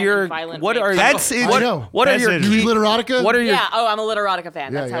What are non-consent your and violent what rape. are That's it. I know. what are That's your it. You key read literotica? what are your Yeah. Oh, I'm a literotica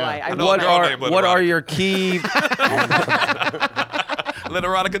fan. That's Yeah, how yeah. I know what a girl are named what are Literotica. your key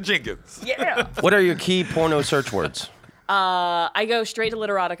Literotica Jenkins. Yeah. what are your key porno search words? I go straight to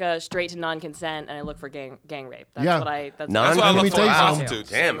literotica, straight to non-consent, and I look for gang rape. That's Yeah. what I. That's Non- That's what I Let look me for tell in you something.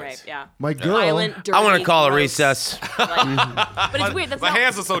 prostitutes. Damn gang it. rape. Yeah. My girl. Violent, dirty, I want to call a gross, recess. like- but it's weird. That's My not.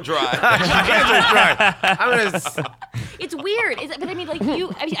 hands are so dry. It's weird. But I mean, like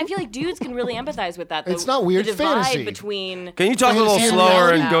I feel like dudes can really empathize with that. It's not weird, The it's divide fantasy. between. Can you talk a little Fantasy and slower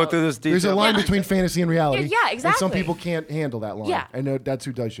reality? and go through this There's a detail? line Yeah. between fantasy and reality. Yeah, And some exactly. people can't handle that line. Yeah. I know that's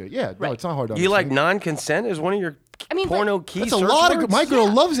who does shit. Yeah, no, Right. it's not hard to You like understand. non-consent is one of your I mean, porno like- key That's a search lot words? of. My girl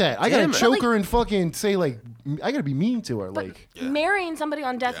loves that. I gotta Damn it. choke But, like- her and fucking say like, I gotta be mean to her. Like, Marrying somebody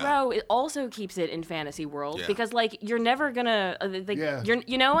on death Yeah. row, it also keeps it in fantasy world Yeah. because like you're never gonna like Yeah.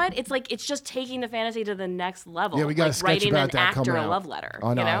 you know what? It's like it's just taking the fantasy to the next level. yeah, we got a like sketch writing about an that actor coming a out. love letter.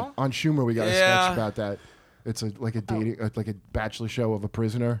 On, you know? on Schumer, we got a Yeah. sketch about that. It's like a dating, like a bachelor show of a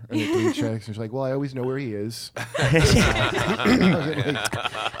prisoner, and the date checks. And she's like, "Well, I always know where he is."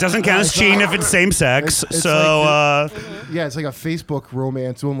 Doesn't count as cheating if it's same sex. It's So like Yeah, it's like a Facebook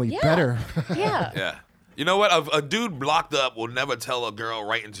romance, only Yeah. better. Yeah. Yeah. You know what? A dude blocked up will never tell a girl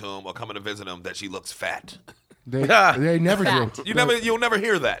writing to him or coming to visit him that she looks fat. They never do. Fact. You'll never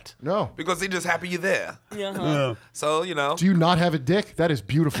hear that. No. Because they're just happy you're there. Uh-huh. So, Do you not have a dick? That is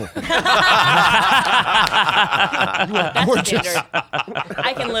beautiful. You are That's gorgeous. standard.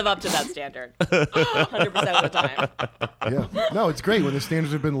 I can live up to that standard 100% of the time. Yeah. No, it's great when the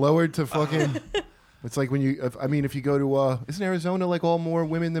standards have been lowered to fucking. It's like when if you go to isn't Arizona like all more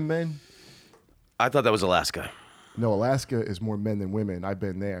women than men? I thought that was Alaska. No, Alaska is more men than women. I've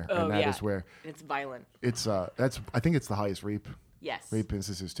been there, Oh, and that is yeah. where It's violent. it's I think it's the highest rape Yes.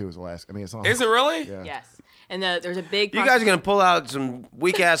 instances too is Alaska. I mean, it's not. is it really? Yeah. Yes. And there's a big. You guys are gonna pull out some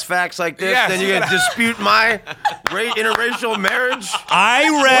weak ass facts like this, Yes. then you're gonna dispute my interracial marriage.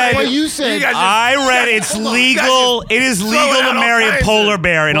 I read. What you said. It's legal. It is legal out to all marry a kinds polar of-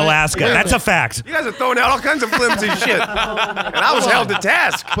 bear in Alaska. wait a That's a minute. fact. You guys are throwing out all kinds of flimsy shit, and I was held to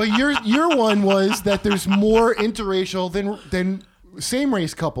task. But your one was that there's more interracial than same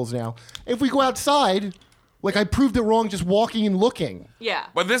race couples now. If we go outside, like I proved it wrong just walking and looking. Yeah.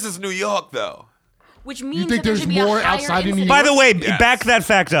 But this is New York, though. Which means think that there there's should be a more higher outside of New incidence. By the way, Yes. back that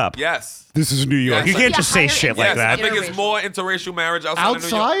fact up. Yes. This is New York. Yes. You can't Yeah, just say higher shit like incidence. I that. think it's Interracial. more interracial marriage outside of New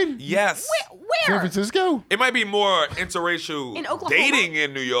York. Outside? Yes. San Where? Francisco? It might be more interracial In Oklahoma? dating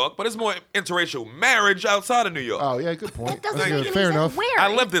in New York, but it's more interracial marriage outside of New York. Oh yeah, good point. That doesn't That's make good. any Fair sense. enough. Where? I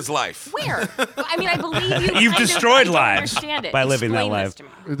lived this life. Where? I mean, I believe you. You've I just- destroyed I don't lives understand it. by living that Explain life. this to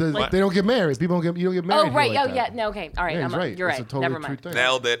me. They don't get married. You don't get married. Oh here right. like Oh that. yeah. No. Okay. All right. Yeah, he's right. You're It's right. a totally Never true mind. thing.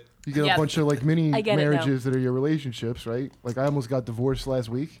 Nailed it. You get Yep. a bunch of like mini I get it now. marriages that are your relationships, right? Like I almost got divorced last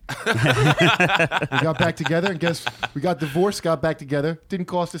week. We got back together, and guess we got divorced, got back together. Didn't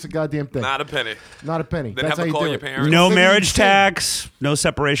cost us a goddamn thing. Not a penny. Not a penny. Didn't That's have to how you call do your it. parents. No Living marriage in sin. tax, no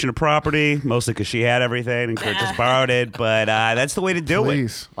separation of property, mostly because she had everything and Kurt just borrowed it. But that's the way to do it.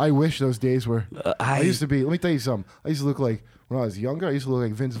 Please, I wish those days were. I I- used to be. Let me tell you something. I used to look like when I was younger. I used to look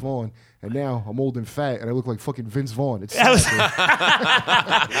like Vince Vaughn, and now I'm old and fat, and I look like fucking Vince Vaughn. It's That was-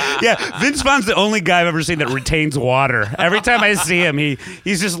 sad, dude. Yeah, Vince Vaughn's the only guy I've ever seen that retains water. Every time I see him,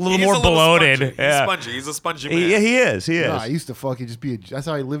 he's just a little He's more a little bloated. Spongy. Yeah. He's spongy. He's a spongy man. Yeah, he is. He is. No, I used to fucking just be. That's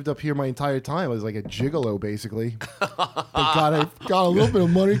how I lived up here my entire time. I was like a gigolo, basically. But got a little bit of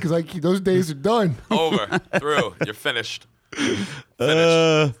money because those days are done. Over. Through. You're finished.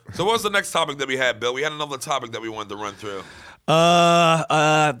 Uh, So what was the next topic that we had, Bill? We had another topic that we wanted to run through.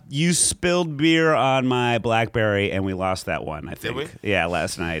 you spilled beer on my BlackBerry, and we lost that one. I think. we? Yeah,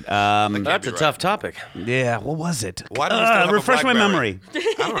 last night. That's a right. tough topic. Yeah. What was it? Why do you still have a refresh my BlackBerry? memory.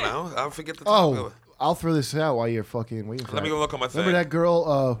 I don't know. I'll forget the topic. Oh, I'll throw this out while you're fucking waiting for Let me that. go look on my thing. Remember that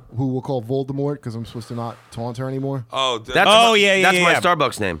girl who we'll call Voldemort because I'm supposed to not taunt her anymore? Oh, That's Oh, my, yeah, That's my yeah.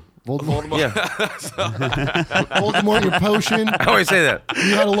 Starbucks name. Voldemort, Yeah, Voldemort, your potion. I always say that.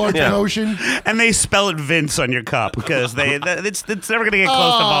 You had a large Yeah. potion. And they spell it Vince on your cup because it's never gonna get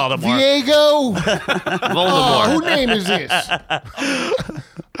close to Baltimore. Diego. Voldemort. Who name is this?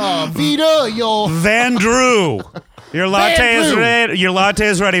 Vita, yo. Van Drew. Your latte is Drew. ready. Your latte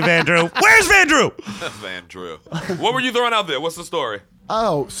is ready, Van Drew. Where's Van Drew? Van Drew. What were you throwing out there? What's the story?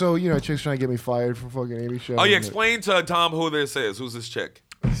 Oh, so chick's trying to get me fired from fucking Amy show. Oh, yeah. and Explain to Tom who this is. Who's this chick?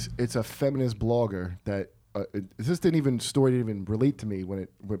 It's a feminist blogger that this story didn't even relate to me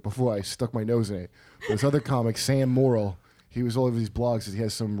before I stuck my nose in it. This other comic, Sam Morrill, he was all over these blogs. He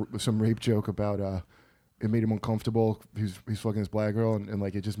has some rape joke about it made him uncomfortable. He's fucking this black girl, and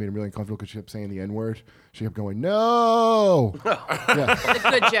like it just made him really uncomfortable because she kept saying the N-word. She kept going, no. Yeah, It's a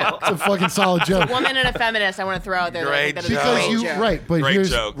good joke. it's a fucking solid joke. Woman and a feminist. I want to throw out there. Great that I think joke. that is a Because great joke. right, but Great here's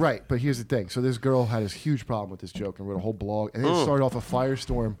joke. the thing. So this girl had this huge problem with this joke and wrote a whole blog, and then it started off a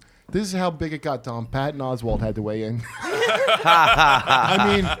firestorm. This is how big it got, Tom. Patton Oswalt had to weigh in. I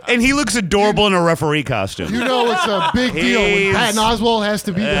mean, And he looks adorable in a referee costume. it's a big deal when He's- Patton Oswalt has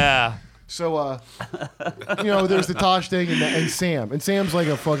to be there. Yeah. So, there's the Tosh thing and Sam. And Sam's like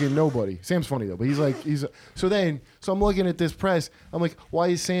a fucking nobody. Sam's funny, though. But so I'm looking at this press. I'm like, why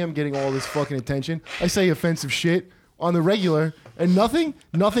is Sam getting all this fucking attention? I say offensive shit on the regular and nothing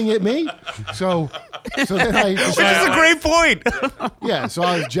at me. So then I Which is a great point. yeah, so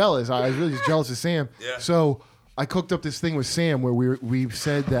I was jealous. I was really just jealous of Sam. Yeah. So I cooked up this thing with Sam where we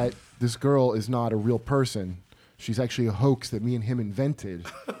said that this girl is not a real person. She's actually a hoax that me and him invented.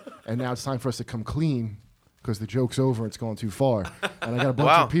 And now it's time for us to come clean because the joke's over and it's gone too far. And I got a bunch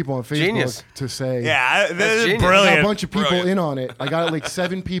Wow. of people on Facebook Genius. to say, Yeah, this is genius. I got a brilliant. bunch of people Brilliant. in on it. I got like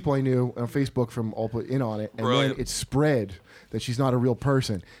 7 people I knew on Facebook from all put in on it. And Brilliant. then it spread that she's not a real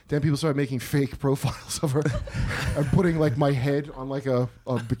person. Then people started making fake profiles of her and putting like my head on like a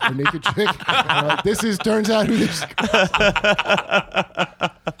naked chick. And like, turns out who this.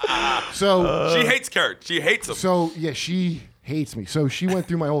 So She hates Kurt. She hates him. so yeah, she hates me. So she went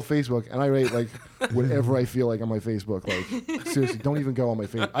through my whole Facebook, and I write like whatever I feel like on my Facebook. Like seriously, don't even go on my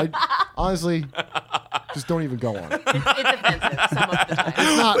Facebook. I honestly just don't even go on it. It's offensive some of the time.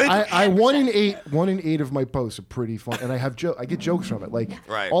 It's not. I 1 in 8 of my posts are pretty fun, and I get jokes from it. Like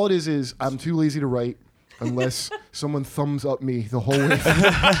all it is I'm too lazy to write. Unless someone thumbs up me the whole way through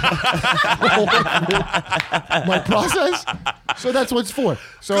my process. So that's what it's for.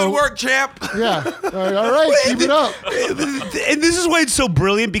 So, good work, champ. Yeah. All right, keep it up. And this is why it's so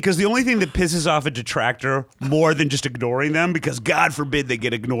brilliant, because the only thing that pisses off a detractor more than just ignoring them, because God forbid they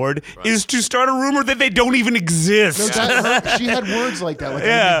get ignored, is to start a rumor that they don't even exist. No, she had words like that. Like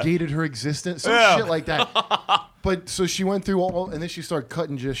I negated her existence. Some shit like that. But so she went through all, and then she started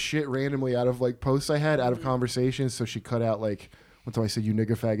cutting just shit randomly out of like posts I had, out of conversations. So she cut out like, one time I said, "You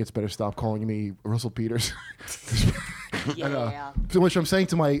nigger faggots better stop calling me Russell Peters." Yeah. So which I'm saying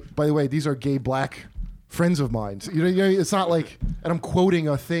to by the way, these are gay black friends of mine. So, you know, it's not like, and I'm quoting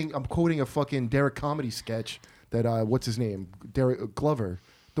a fucking Derek comedy sketch that what's his name, Derek Glover,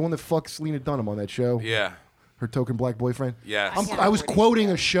 the one that fucks Lena Dunham on that show. Yeah. Her token black boyfriend. Yes. I was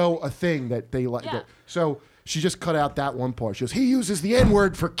quoting a thing that they like. Yeah. So she just cut out that one part. She goes, "He uses the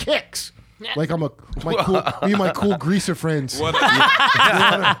N-word for kicks." Like me and my cool greaser friends. What?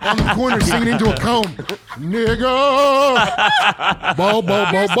 On the corner singing into a comb. Nigga! Bo,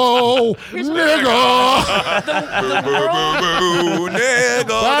 bo, bo, bo! Nigga! Boo, nigga,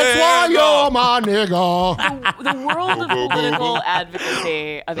 That's why you're my nigga! The world of political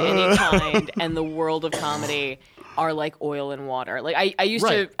advocacy of any kind and the world of comedy are like oil and water. Like I used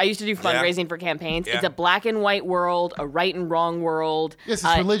to do fundraising for campaigns. Yeah. It's a black and white world, a right and wrong world. Yes,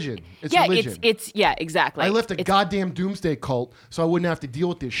 it's religion. It's yeah, religion. it's exactly. I left a goddamn doomsday cult so I wouldn't have to deal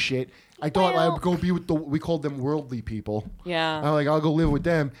with this shit. I thought I would go be with we called them worldly people. Yeah. I'm like, I'll go live with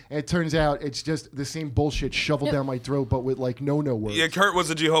them. And it turns out it's just the same bullshit shoveled down my throat, but with like no words. Yeah, Kurt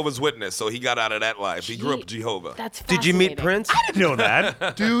was a Jehovah's Witness, so he got out of that life. He grew up Jehovah. That's Did you meet fascinating. Prince? I didn't know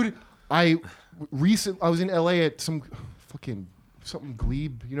that. Dude, I was in LA at some fucking something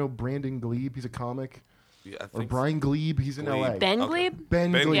Glebe, you know, Brandon Glebe, he's a comic. Yeah, I Or think Brian Glebe, he's in Glebe. LA. Ben Okay. Glebe?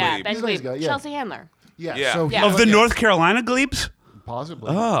 Ben Ben Glebe. Yeah, Glebe. Ben He's a nice Glebe. guy, yeah. Chelsea Handler. Yeah. Yeah. So Yeah. Of the North Carolina Glebes? possibly.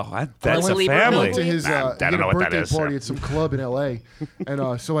 Oh, that's a Glebe. I family. went to his I he had don't know a what that birthday is. party at some club in LA.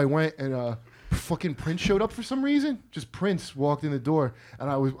 And so I went and fucking Prince showed up for some reason. Just Prince walked in the door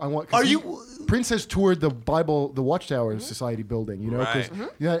and Prince has toured the Watchtower Society building, you know, because Right.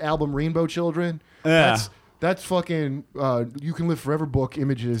 you know that album Rainbow Children? Yeah. That's fucking You Can Live Forever book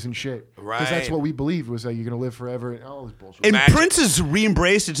images and shit. Because that's Right. what we believed was that you're going to live forever and all this bullshit. And Magic. Prince has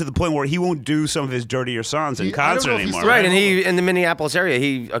re-embraced it to the point where he won't do some of his dirtier songs in I don't concert know if he's anymore. still- Right, and he in the Minneapolis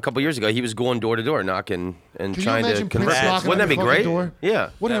area, a couple years ago, he was going door to door knocking and Can you trying to imagine Prince convert. knocking Wouldn't on that be your fucking great? door? Yeah.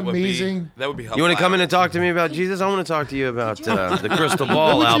 What that an would be- amazing... that would be hilarious. You want to come in and talk to me about Jesus? I want to talk to you about the Crystal Ball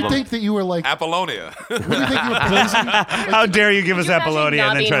What would album. you think that you were like... Apollonia. What do you think you were praising? How dare you give us Can you imagine Apollonia not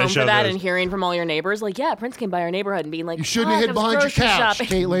and then being try to home show for that this? and hearing from all your neighbors, like, yeah, Prince came by our neighborhood and being like, You shouldn't "Fuck, have hid I was behind your grocery couch, shopping."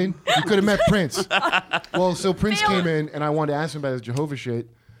 Caitlin. You could have met Prince. Well, so Prince came in, and I wanted to ask him about his Jehovah shit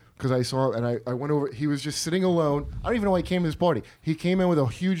because I saw, and I went over. He was just sitting alone. I don't even know why he came to this party. He came in with a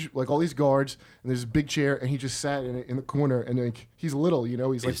huge, like all these guards, and there's a big chair, and he just sat in the corner. And like he's little, you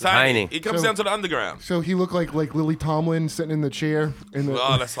know, he's like He's tiny. Tiny. He comes So- down to the underground. So he looked like Lily Tomlin sitting in the chair.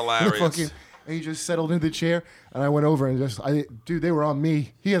 Oh, that's in the hilarious. and he just settled into the chair, and I went over and dude, they were on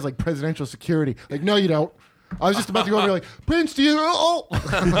me. He has like presidential security. Like, no, you don't. I was just about to go over there like, Prince, do you? Oh.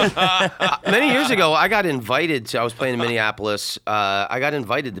 Many years ago, I got invited to. I was playing in Minneapolis. I got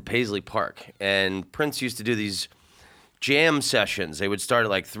invited to Paisley Park, and Prince used to do these jam sessions. They would start at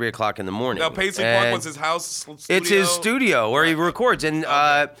like 3:00 in the morning. Now, Paisley Park And was his house studio. It's his studio where he records, and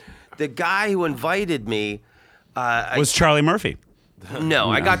the guy who invited me. Was Charlie Murphy. No,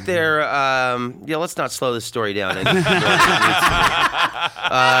 I got there. Let's not slow this story down.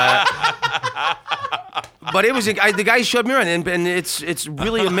 But it was the guy showed me around, and it's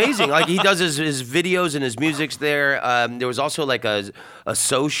really amazing. Like he does his videos and his music's there. There was also like a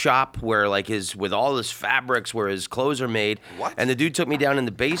sew shop where like with all his fabrics where his clothes are made. What? And the dude took me down in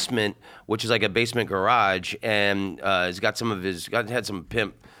the basement, which is like a basement garage, and he's got had some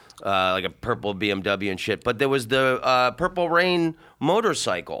pimp. Like a purple BMW and shit. But there was the Purple Rain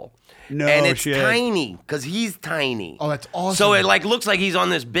motorcycle. No and it's shit. tiny because he's tiny. Oh, that's awesome. So it like looks like he's on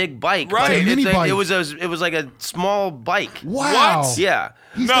this big bike. Right. but It's a mini bike. It was like a small bike. Wow. What? Yeah.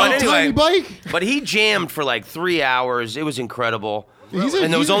 He's No. got But a tiny anyway, bike. but he jammed for like 3 hours. It was incredible. He's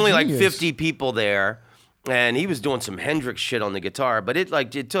And there was a only like genius. 50 people there. And he was doing some Hendrix shit on the guitar, but it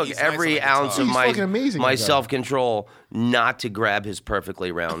took He's every nice on the ounce guitar. of He's fucking amazing, my that guy. self-control not to grab his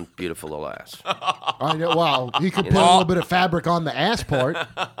perfectly round, beautiful little ass. I know. Wow, he could put a little bit of fabric on the ass part.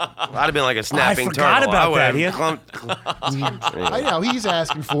 I'd have been like a snapping forgot turtle. about that, I know he's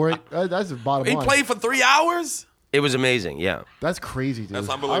asking for it. That's the bottom He line. played for 3 hours? It was amazing, yeah. That's crazy, dude. That's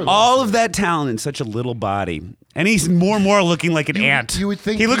unbelievable. All of that talent in such a little body, and he's more and more looking like an ant. you would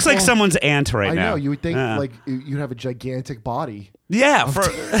think he looks like people- someone's aunt right I now. know. You would think like you'd have a gigantic body. Yeah.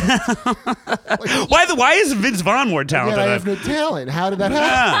 Why is Vince Vaughn more Yet talented? I have no talent. How did that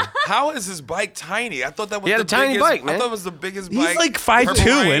happen? Yeah. How is his bike tiny? I thought that was He had the a tiny biggest, bike, man. I thought it was the biggest He's bike. like 5'2", Purple Rain.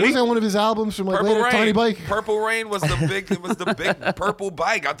 isn't he? Wasn't that one of his albums from like Purple later? Rain. Tiny Bike? Purple Rain was the big. It was the big purple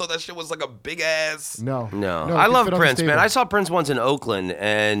bike. I thought that shit was like a big ass. No. No, it I could love fit on the Prince, man. table. I saw Prince once in Oakland,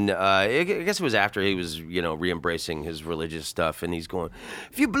 and I guess it was after he was, re-embracing his religious stuff, and he's going,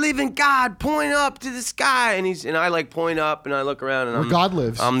 "If you believe in God, point up to the sky," and I like point up, and I look around, and Where God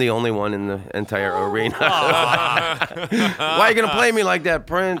lives. I'm the only one in the entire arena. Why are you gonna play me like that,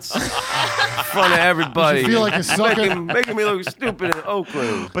 Prince? In front of everybody. You feel like a sucker. making me look stupid in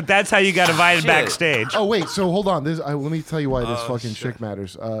Oakland. But that's how you got invited Shit. backstage. Oh wait, so hold on. Let me tell you why this fucking chick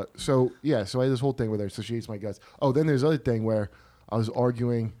matters. So I had this whole thing with her. So she hates my guts. Oh, then there's other thing where I was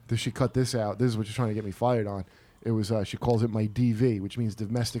arguing. Does she cut this out? This is what you're trying to get me fired on. It was she calls it my DV, which means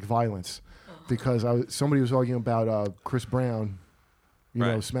domestic violence, because somebody was arguing about Chris Brown,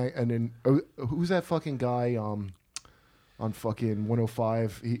 Right. smack, and then who's that fucking guy on fucking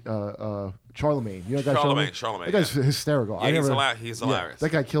 105? Charlemagne. You know that guy Charlemagne, That guy's hysterical. Yeah, he's hilarious.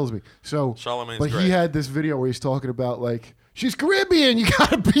 That guy kills me. So, Charlemagne's but great. he had this video where he's talking about like, she's Caribbean, you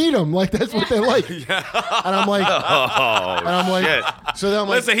gotta beat him. Like that's what they like. And I'm like, so then I'm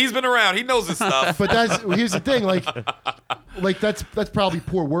like, Listen, he's been around. He knows his stuff. but here's the thing, like that's probably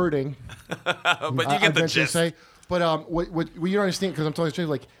poor wording. But you get the gist. Say. But what you don't understand, because I'm telling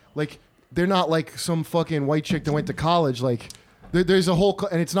you, like they're not like some fucking white chick that went to college. Like there's a whole,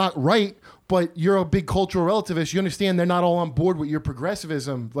 and it's not right. But you're a big cultural relativist. You understand they're not all on board with your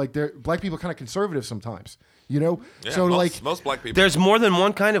progressivism. Like black people are kind of conservative sometimes. Yeah, So most black people. There's more than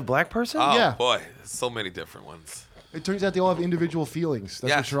one kind of black person? Oh Yeah. boy, so many different ones. it turns out they all have individual feelings. That's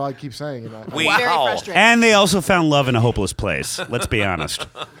Yes. what Sherrod keeps saying. And We- Very Wow. frustrating. And they also found love in a hopeless place. Let's be honest.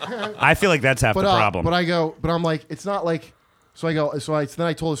 I feel like that's half the problem. But I'm like, it's not like. So then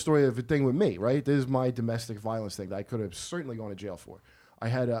I told the story of the thing with me, right? This is my domestic violence thing that I could have certainly gone to jail for. I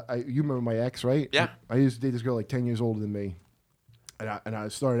had you remember my ex, right? Yeah. I used to date this girl like 10 years older than me, and I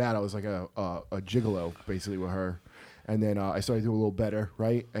started out I was like a gigolo basically with her, and then I started doing a little better,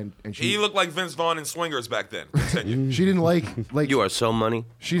 right? And she He looked like Vince Vaughn in Swingers back then. Continue. she didn't like You are so money.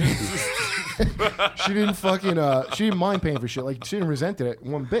 she didn't she didn't mind paying for shit. Like she didn't resent it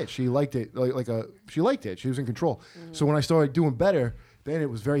one bit. She liked it she liked it. She was in control. So when I started doing better, then it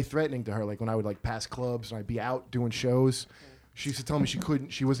was very threatening to her. Like when I would like pass clubs and I'd be out doing shows. She used to tell me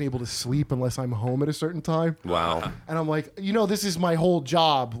she wasn't able to sleep unless I'm home at a certain time. Wow. And I'm like, this is my whole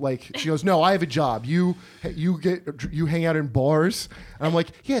job. Like she goes, no, I have a job. You hang out in bars. And I'm like,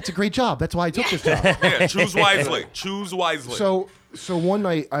 yeah, it's a great job. That's why I took this job. Yeah, choose wisely. Choose wisely. So one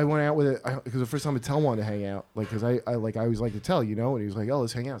night I went out with it because the first time Tell wanted to hang out, like because I always like to Tell, and he was like, oh,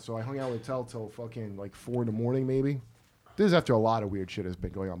 let's hang out. So I hung out with Tell till fucking like 4 a.m. maybe. This is after a lot of weird shit has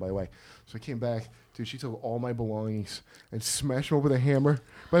been going on, by the way. So I came back, dude. She took all my belongings and smashed them over with a hammer.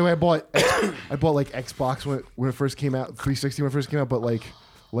 By the way, I bought like Xbox when it first came out, 360 when it first came out, but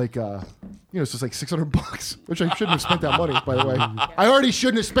so it's like $600, which I shouldn't have spent that money. By the way, I already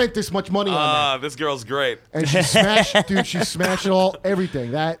shouldn't have spent this much money on that. This girl's great. And she smashed, dude. She smashed it all,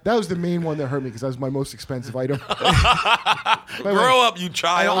 everything. That was the main one that hurt me because that was my most expensive item. Grow up, you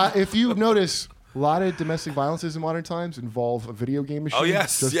child. If you notice, a lot of domestic violences in modern times involve a video game machine. Oh,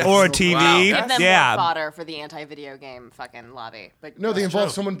 yes, Just- yes. Or a TV. Wow. Give them Yeah. more fodder for the anti-video game fucking lobby. But No, they That's involve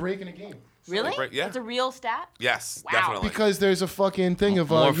true. someone breaking a game. Really? Yeah. That's a real stat? Yes, Wow. definitely. Because there's a fucking thing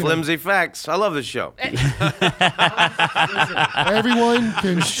of More flimsy facts. I love this show. everyone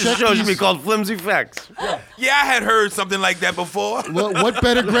can This check show should be these. called Flimsy Facts. Yeah, I had heard something like that before. What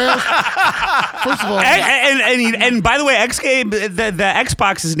better grounds? First of all, And by the way, X game the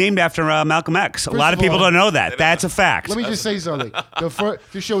Xbox is named after Malcolm X. A lot of of people all- don't know that. That's a fact. let me just say something.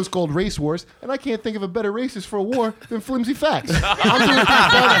 The show is called Race Wars, and I can't think of a better racist for a war than Flimsy Facts. I'm doing things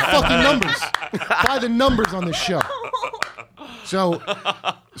by the fucking numbers. By the numbers on this show. So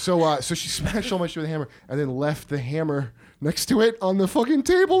she smashed all my shit with a hammer, and then left the hammer next to it on the fucking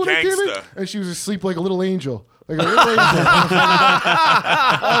table when I came in, Gangsta. and she was asleep like a little angel. I go, what lady is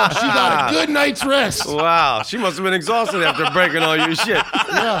that? Oh, she got a good night's rest. Wow, she must have been exhausted after breaking all your shit.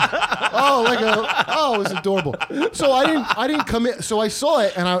 Yeah. It was adorable. So I didn't come in. So I saw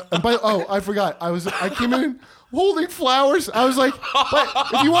it, and I forgot. I came in holding flowers. I was like, but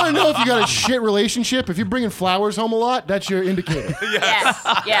if you want to know if you got a shit relationship, if you're bringing flowers home a lot, that's your indicator. Yes.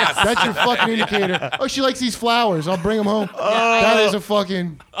 That's your fucking indicator. Oh, she likes these flowers. I'll bring them home. That is a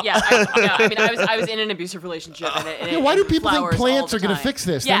fucking. Yeah. I was in an abusive relationship. Why do people think flowers plants all are the going to time. fix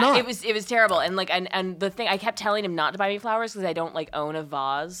this? Yeah, They're not. it was terrible. And the thing, I kept telling him not to buy me flowers because I don't like own a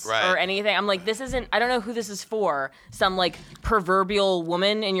vase or anything. I'm like, this isn't. I don't know who this is for. Some like proverbial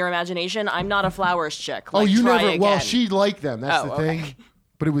woman in your imagination. I'm not a flowers chick. Like, you try never. again. Well, she liked them. That's the Okay. thing.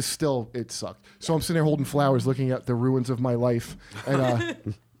 But it sucked. So I'm sitting there holding flowers, looking at the ruins of my life, and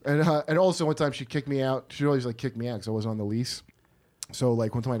and also one time she kicked me out. She always like kicked me out because I was on the lease. So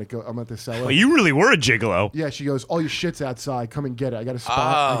like one time I'm at the cellar. Well, you really were a gigolo. Yeah, she goes, all your shit's outside. Come and get it. I got a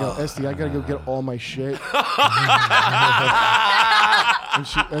spot. I go, Esty, I got to go get all my shit.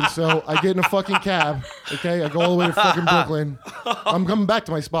 and so I get in a fucking cab. Okay, I go all the way to fucking Brooklyn. I'm coming back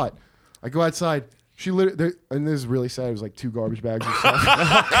to my spot. I go outside. She literally, and this is really sad. It was like 2 garbage bags of stuff.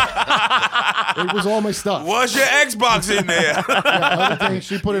 It was all my stuff. Was your Xbox in there? Other things,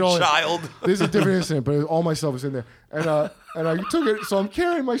 she put it all Child. in. This is a different incident, but all my stuff was in there. And I took it, so I'm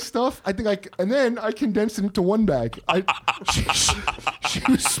carrying my stuff. And then I condensed it into one bag.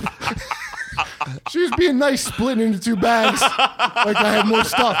 She was being nice, splitting into 2 bags like I had more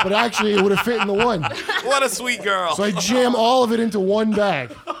stuff, but actually it would have fit in the one. What a sweet girl. So I jam all of it into one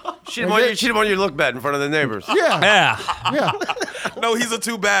bag. She didn't want you to look bad in front of the neighbors. Yeah. No, he's a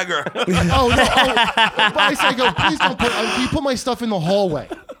 2-bagger. But I go, please don't can you put my stuff in the hallway?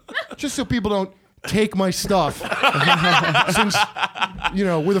 Just so people don't take my stuff. Since,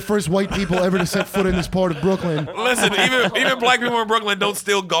 we're the first white people ever to set foot in this part of Brooklyn. Listen, even black people in Brooklyn don't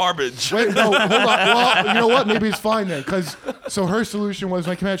steal garbage. Wait, no, hold on. Well, you know what? Maybe it's fine then. So her solution was,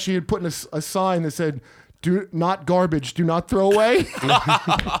 when I came out, she had put in a sign that said, "Do not garbage, do not throw away."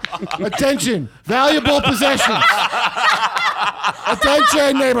 Attention, valuable possessions.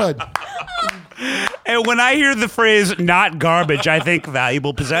 Attention, neighborhood. And when I hear the phrase "not garbage," I think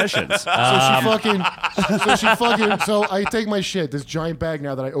valuable possessions. So I take my shit, this giant bag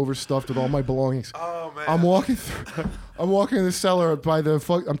now that I overstuffed with all my belongings. Oh man. I'm walking in the cellar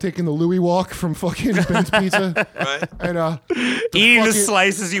I'm taking the Louis walk from fucking Ben's Pizza. Right. And Eating the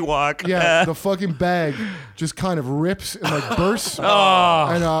slice as you walk. yeah, the fucking bag just kind of rips and like bursts.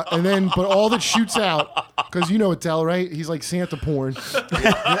 And then but all that shoots out, because you know Attell, right? He's like Santa porn.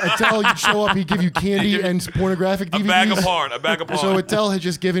 Attell, you'd show up, he'd give you candy and pornographic DVDs. A bag of porn. So Attell had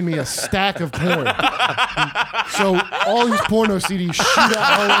just given me a stack of porn. So all these porno CDs shoot out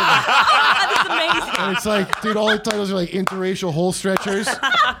all over. That's amazing. And it's like, dude, all the titles are like interracial hole stretchers.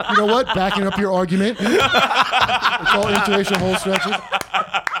 You know what? Backing up your argument. It's all interracial hole stretchers.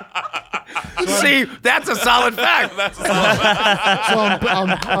 See, that's a solid fact. So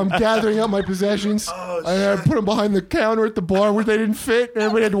I'm gathering up my possessions, and I put them behind the counter at the bar where they didn't fit, and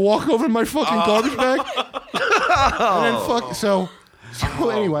everybody had to walk over my fucking garbage bag. And then So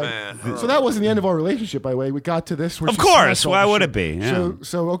anyway, man. so that wasn't the end of our relationship, by the way. We got to this. Of course. Why would it be? Yeah.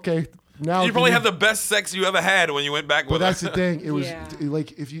 So okay. Now You probably have the best sex you ever had when you went back But with that's her. the thing. It was Yeah.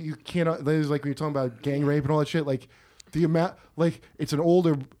 like if you cannot. There's like when you're talking about gang rape and all that shit. Like the amount, like it's an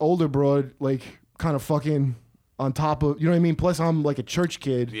older broad, like kind of fucking on top of, you know what I mean. Plus I'm like a church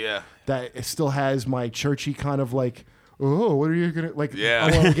kid. Yeah. That it still has my churchy kind of like, oh, what are you gonna like? Yeah.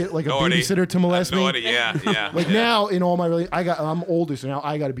 I want to get like a Naughty. babysitter to molest me. Naughty, yeah. Like now in all my I'm older, so now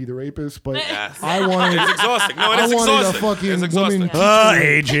I got to be the rapist. But Yes. I wanted. It's exhausting. No, it I is wanted exhausting. a fucking It's exhausting. woman teacher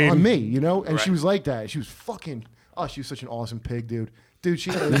Aging. on me, you know? And she Right. was like that. She was fucking, she was such an awesome pig, dude. Dude, she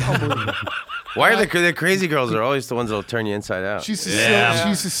was unbelievable. Why are the crazy girls are always the ones that'll turn you inside out? She's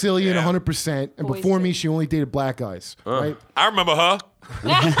Sicilian 100%. And before me, she only dated black guys, right? I remember her.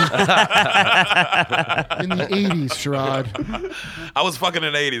 In the 80s, Sherrod. I was fucking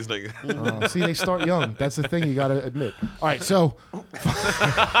in the 80s, nigga. See, they start young. That's the thing you got to admit. All right, so I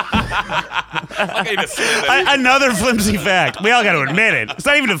can't even say that. Another flimsy fact. We all got to admit it. It's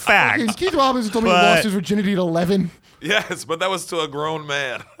not even a fact. Keith Robinson told me he But- lost his virginity at 11. Yes, but that was to a grown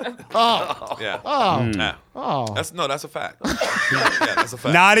man. Oh, Yeah. oh, Yeah. That's a fact. Yeah, that's a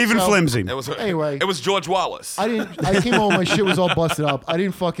fact. Not even So- flimsy. It was Anyway. It was George Wallace. I came home, my shit was all busted up. I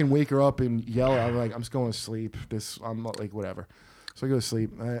didn't fucking wake her up and yell. I was like, I'm just going to sleep. I'm not like, whatever. So I go to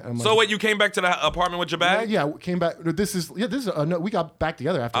sleep. I'm So like, wait, you came back to the apartment with your bag? yeah, we came back. This is no, we got back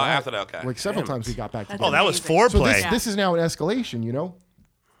together after that. After that, okay. Like several times we got back together. Oh, that was So foreplay. this is now an escalation, you know?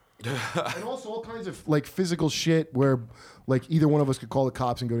 And also all kinds of like physical shit where like either one of us could call the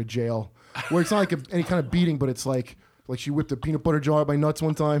cops and go to jail. Where it's not like any kind of beating, but it's like she whipped a peanut butter jar at my nuts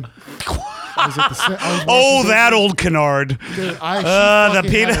one time. That old canard. Dude, the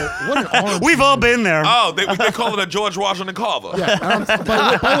peanut. What an arm. We've all been there. Oh, they call it a George Washington Carver. Yeah.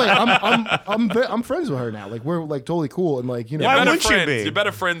 By the way, I'm friends with her now. Like we're like totally cool and like Why wouldn't you be? You're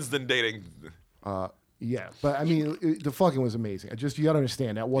better friends than dating. Yeah, but I mean, the fucking was amazing. You gotta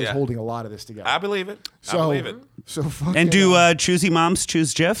understand that was holding a lot of this together. I believe it. So, I believe it. So fucking. And do choosy moms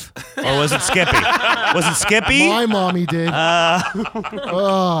choose Jif? Or was it Skippy? Was it Skippy? My mommy did.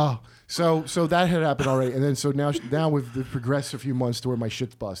 So that had happened already, and then so now we've progressed a few months to where my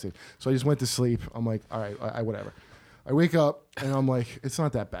shit's busted. So I just went to sleep. I'm like, all right, I whatever. I wake up and I'm like, it's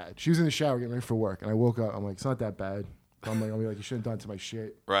not that bad. She was in the shower getting ready for work, and I woke up. I'm like, it's not that bad. I'm like, you shouldn't have done it to my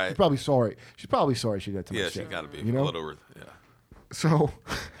shit. Right. She's probably sorry. She's probably sorry she did it to my shit. Yeah, she got to be. You know? A little. Yeah. So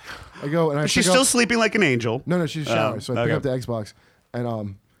I go and I. She's pick still up, sleeping like an angel. No, she's in the shower. So I pick okay. up the Xbox,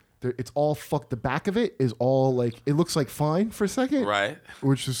 and it's all fucked. The back of it is all like it looks like fine for a second. Right.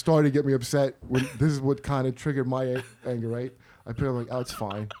 Which is starting to get me upset. This is what kind of triggered my anger. Right. I pick up like, oh, it's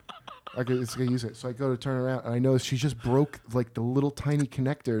fine. It's gonna use it. So I go to turn around and I notice she just broke like the little tiny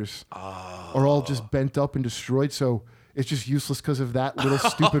connectors are all just bent up and destroyed. So it's just useless because of that little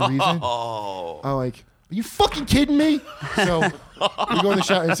stupid reason. I'm like, are you fucking kidding me? So we go in the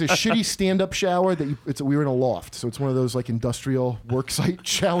shower. And it's a shitty stand-up shower we were in a loft, so it's one of those like industrial work site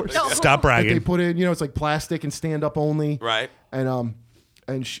showers. Stop bragging. That they put in, it's like plastic and stand-up only. Right. And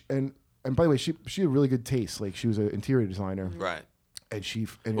by the way, she had really good taste. Like she was an interior designer. Right.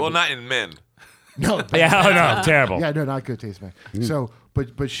 And not in men. No. No, terrible. Yeah, no, not good taste, man. So,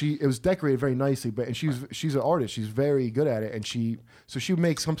 but it was decorated very nicely. But she's an artist. She's very good at it, and she would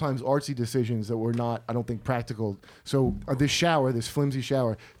make sometimes artsy decisions that were not, I don't think, practical. So this flimsy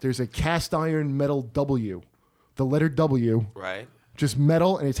shower, there's a cast iron metal W, the letter W, right, just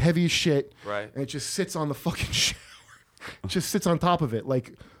metal, and it's heavy as shit, right, and it just sits on the fucking shower. It just sits on top of it,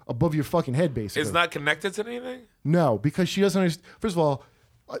 like above your fucking head, basically. It's not connected to anything? No, because she doesn't understand. First of all,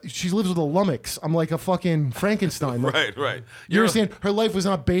 she lives with a lummox. I'm like a fucking Frankenstein. Like, right. You understand? Her life was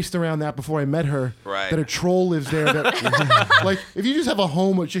not based around that before I met her. Right. That a troll lives there. That, like, if you just have a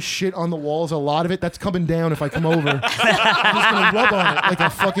home with just shit on the walls, a lot of it, that's coming down if I come over. I'm just going to rub on it like a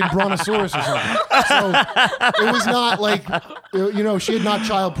fucking brontosaurus or something. So it was not like, she had not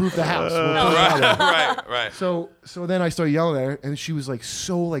child-proofed the house. Right. So then I started yelling at her, and she was like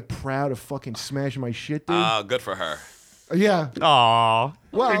so like proud of fucking smashing my shit, dude. Good for her. Yeah. Aw.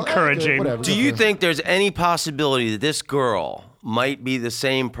 Well, encouraging. whatever. Do you think there's any possibility that this girl might be the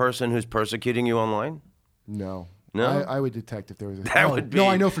same person who's persecuting you online? No. No? I would detect if there was a... That would be... No,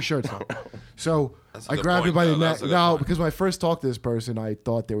 I know for sure it's not. So I grabbed her by the neck. No, because when I first talked to this person, I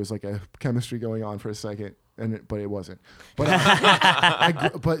thought there was like a chemistry going on for a second, but it wasn't. But I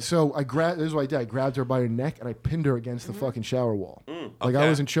grabbed... This is what I did. I grabbed her by her neck and I pinned her against the fucking shower wall. Like I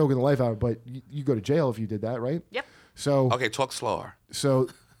wasn't choking the life out of her, but you go to jail if you did that, right? Yep. So... Okay, talk slower. So...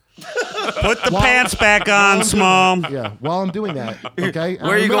 Put the pants back on, Small. Yeah, while I'm doing that, okay?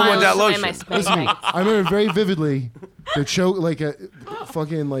 Where are you going with that lotion? Listen, I remember very vividly the choke, like a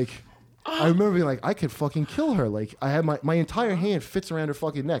fucking like. I remember being like, I could fucking kill her. Like I had my entire hand fits around her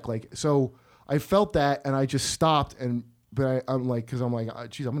fucking neck. Like so, I felt that, and I just stopped. But I'm like, because I'm like,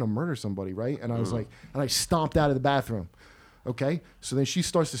 geez, I'm gonna murder somebody, right? And I was like, and I stomped out of the bathroom. Okay, so then she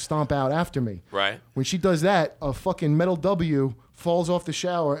starts to stomp out after me. Right. When she does that, a fucking metal W falls off the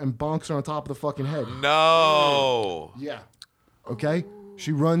shower and bonks her on top of the fucking head. No. Yeah. Okay.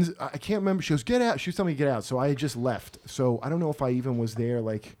 She runs. I can't remember. She goes, get out. She was telling me to get out. So I had just left. So I don't know if I even was there.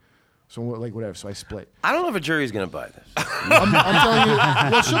 Whatever. So I split. I don't know if a jury's going to buy this. I'm telling you.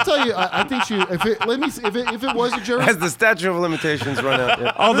 Well, she'll tell you. I think she. If it was a jury. As the statute of limitations run out.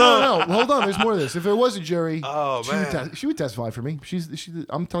 Yeah. No. Hold on. There's more to this. If it was a jury, man. she would testify for me.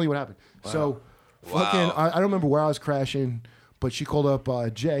 I'm telling you what happened. Wow. So, fucking. I don't remember where I was crashing, but she called up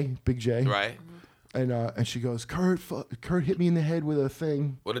Big J. Right. And she goes, Kurt hit me in the head with a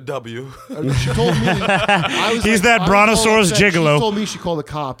thing. With a W. She told me He's that brontosaurus gigolo. She told me she called the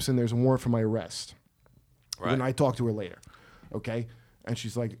cops and there's a warrant for my arrest. Right. And I talked to her later. Okay? And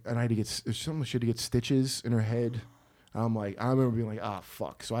she's like, and I had to get she had to get stitches in her head. And I'm like, I remember being like,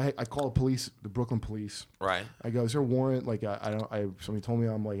 fuck. So I called the Brooklyn police. Right. I go, is there a warrant? Like, somebody told me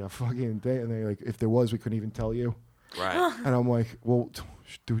I'm like a fucking thing. And they're like, if there was, we couldn't even tell you. Right. And I'm like, well,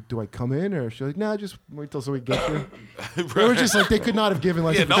 do I come in? Or she's like, nah, just wait till somebody gets you. They were just like, they could not have given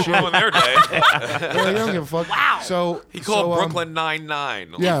less of a no shit. ruin their day. They're like, I don't give a fuck. Wow. So He called so, Brooklyn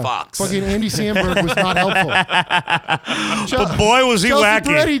Nine-Nine on yeah, Fox. fucking Andy Samberg was not helpful. But boy, was he Chelsea wacky.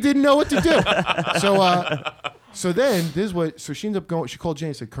 Peretti didn't know what to do. So then this is what. So she ends up going. She called Jay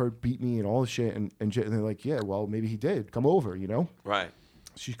and said, "Kurt beat me and all this shit." And they're like, "Yeah, well, maybe he did. Come over, you know." Right.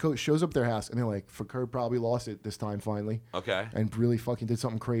 She shows up at their house and they're like, "For Kurt probably lost it this time finally." Okay. And really fucking did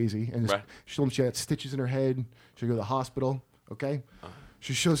something crazy. And Right. she told him she had stitches in her head. She go to the hospital. Okay.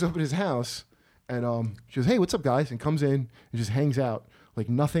 She shows up at his house and she goes, "Hey, what's up, guys?" And comes in and just hangs out like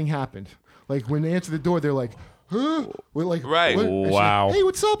nothing happened. Like when they answer the door, they're like, "Huh?" We're like, Right. "What?" And she's Wow. like, "Hey,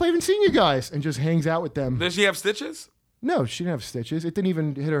 what's up? I haven't seen you guys." And just hangs out with them. Does she have stitches? No, she didn't have stitches. It didn't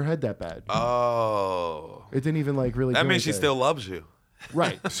even hit her head that bad. Oh. It didn't even like really. That do means she anything. still loves you.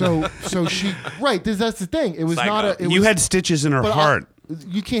 Right. So she right. That's the thing. It was Psycho. not a. It You was, had stitches in her but heart.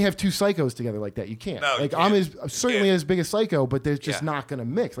 you can't have two psychos together like that. You can't. No, you like can't. I'm certainly Yeah. as big a psycho, but they're just Yeah. not gonna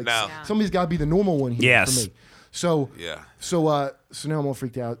mix. Like No. somebody's got to be the normal one here Yes. for me. So Yeah. So now I'm all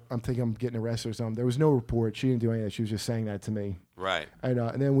freaked out. I'm thinking I'm getting arrested or something. There was no report. She didn't do any of that. She was just saying that to me. Right. And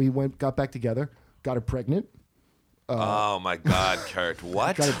then we got back together, got her pregnant. Oh my God, Kurt.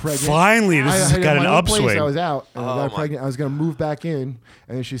 What? Got her pregnant. Finally, this has had got an my own place. upswing. I was out and I got her my- pregnant. I was gonna move back in,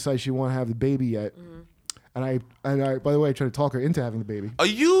 and then she decided she wanted to have the baby yet. And I, by the way, I tried to talk her into having the baby. Are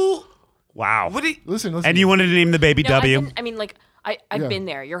you? Wow. What? Listen. And you wanted to name the baby No, W? I've Yeah. been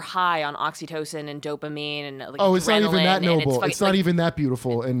there. You're high on oxytocin and dopamine and like Oh, it's not even that adrenaline, and noble. fucking, It's not like, even that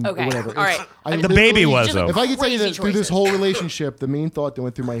beautiful and Okay, whatever. all It's- right. I The baby literally- was, just though. If I could tell you crazy that through this choices. whole relationship, the main thought that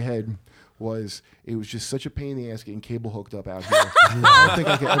went through my head was it was just such a pain in the ass getting cable hooked up out here. I don't think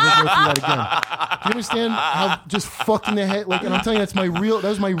I could ever go through that again. Do you understand how just fucked in the head? Like, and I'm telling you, that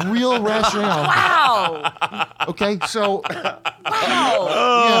was my real rationale. Wow. Okay, so Wow.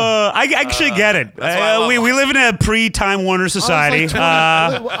 I actually get it. why I love We live in a pre-Time Warner society.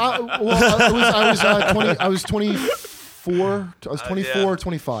 I was 24. I was 24 or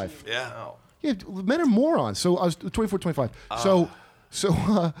 25. Yeah. Yeah, men are morons. So I was 24, 25. So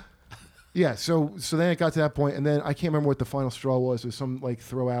then it got to that point, and then I can't remember what the final straw was. It was some like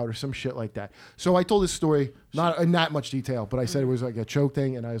throw out or some shit like that. So I told this story, not in that much detail, but I said it was like a choke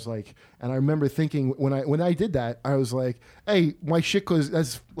thing, and I was like, and I remember thinking when I did that, I was like, hey, my shit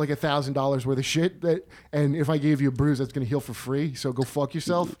that's like $1,000 worth of shit and if I gave you a bruise, that's gonna heal for free. So go fuck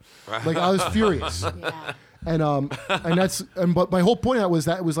yourself. Like I was furious. Yeah. But my whole point of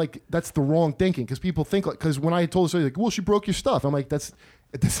that was like that's the wrong thinking because people think like because when I told the story like well she broke your stuff I'm like that's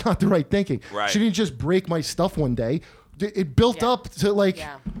not the right thinking. Right. She didn't just break my stuff one day. It built up to like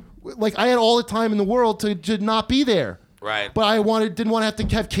I had all the time in the world to not be there. Right. But I didn't want to have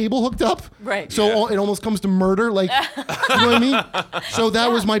to have cable hooked up. Right. So it almost comes to murder. Like, you know what I mean? So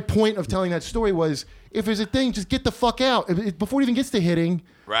that was my point of telling that story was if there's a thing, just get the fuck out. Before it even gets to hitting,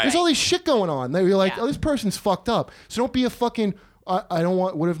 Right. there's all this shit going on. You're like, Yeah. oh, this person's fucked up. So don't be a fucking, I don't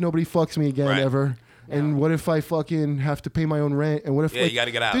want, what if nobody fucks me again Right. ever? And what if I fucking have to pay my own rent? And what if Yeah, you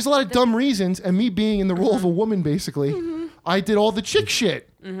gotta get out. There's a lot of dumb reasons. And me being in the role of a woman, basically, I did all the chick shit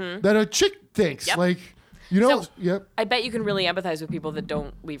that a chick thinks. Yep. Like, you know, So, yep. I bet you can really empathize with people that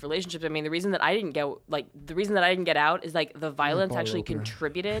don't leave relationships. I mean, the reason that I didn't get out is like the violence bottle actually opener.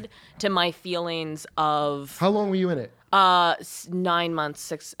 contributed to my feelings of How long were you in it? 9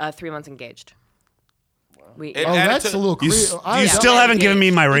 months, 3 months engaged. We It Oh, added that's to- a little You, crazy. you still haven't given me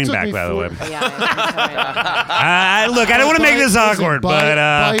my ring took back, me by the way. yeah, I Look, I don't want to make this awkward, but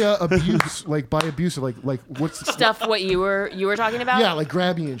by abuse, by abusive, like what's stuff what you were talking about. Yeah, like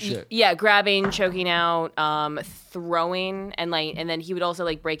grabbing and shit. Yeah, grabbing, choking out, throwing, and then he would also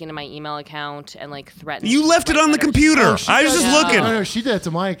like break into my email account and like threaten. you left it write on the letters. computer. Oh, she I was did- just Yeah. looking. No, she did that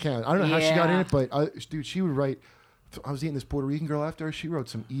to my account. I don't know how she got in Yeah. it, but dude, she would write. I was dating this Puerto Rican girl after her. She wrote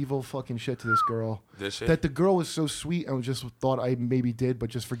some evil fucking shit to this girl. Did she? That the girl was so sweet and just thought I maybe did, but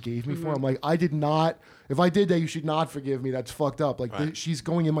just forgave me Mm-hmm. for. I'm like, I did not. If I did that, you should not forgive me. That's fucked up. Like Right. she's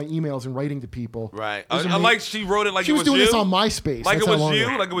going in my emails and writing to people. Right. It was I like she wrote it like she it was was doing you. this on MySpace. Like That's it how was long you.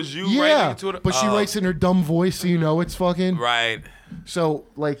 ago. Like it was you Yeah, writing to it. but she Oh. writes in her dumb voice, so you know it's fucking. Right. So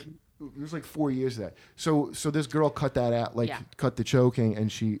like it was like 4 years of that. So this girl cut that out, like Yeah. cut the choking,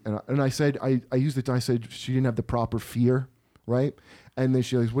 and I said I used it. I said she didn't have the proper fear, right? And then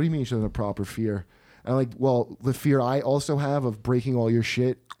she goes, "What do you mean she doesn't have proper fear?" And I'm like, well, the fear I also have of breaking all your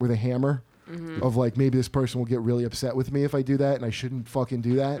shit with a hammer. of like maybe this person will get really upset with me if I do that, and I shouldn't fucking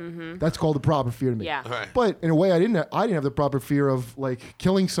do that. That's called the proper fear to me. Yeah. Right. But in a way, I didn't have the proper fear of like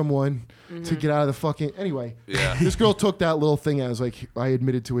killing someone to get out of the fucking. Anyway, this girl took that little thing as like I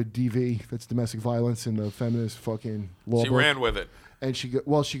admitted to a DV, that's domestic violence in the feminist fucking law. She book. ran with it. And she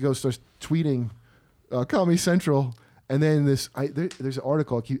goes starts tweeting Comedy Central, and then there's an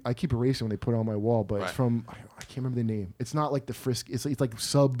article I keep erasing when they put it on my wall, but it's from I can't remember the name. It's not like the Frisky. It's like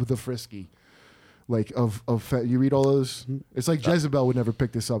sub the Frisky, like of you read all those. It's like Jezebel would never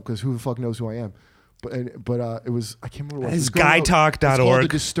pick this up because who the fuck knows who I am. But it was I can't remember what it was. It's guytalk.org. It's called The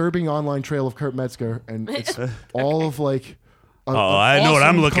Disturbing Online Trail of Kurt Metzger, and it's all of like. I know what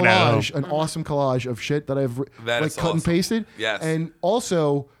I'm looking at. An awesome collage of shit that I've like cut and pasted. Yes. And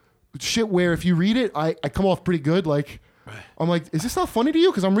also shit where if you read it, I come off pretty good. Like I'm like, is this not funny to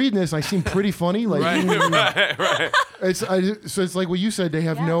you? Because I'm reading this and I seem pretty funny. Like, right. So it's like what you said. They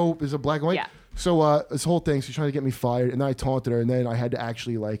have there's a black and white. Yeah. So this whole thing, she's trying to get me fired, and then I taunted her, and then I had to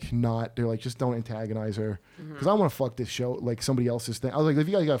actually like not. They're like, just don't antagonize her, because I want to fuck this show like somebody else's thing. I was like, if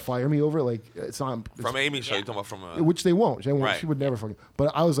you guys got to fire me over it, like it's not From Amy's show, you're talking about from which they won't. Right. She would never fucking.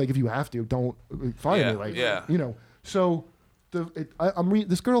 But I was like, if you have to, don't fire me. Like, you know. So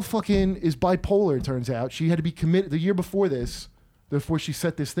this girl fucking is bipolar. It turns out she had to be committed the year before this. Before she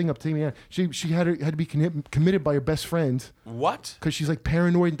set this thing up to me, she had to be committed by her best friend. What? Because she's like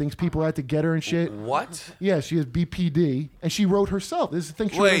paranoid and thinks people are out to get her and shit. What? Yeah, she has BPD, and she wrote herself. This is the thing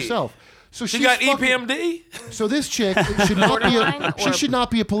she wrote herself. So she got EPMD. So this chick should not be. She should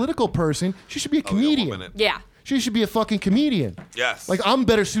not be a political person. She should be a comedian. Yeah. She should be a fucking comedian. Yes. Like I'm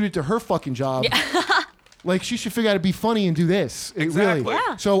better suited to her fucking job. Yeah. Like she should figure out how to be funny and do this. Exactly. Really.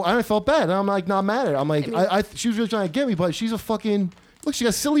 Yeah. So I felt bad. And I'm like not mad at her. I'm like she was really trying to get me, but she's a fucking look. She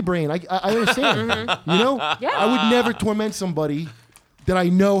got silly brain. I understand. You know. Yeah. I would never torment somebody that I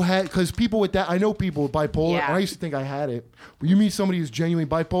know had because people with that I know people with bipolar. Yeah. And I used to think I had it. But you meet somebody who's genuinely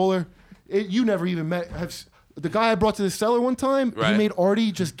bipolar, you never even met. The guy I brought to the cellar one time, he made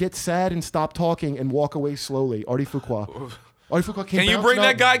Artie just get sad and stop talking and walk away slowly. Artie Fuqua. Can you bring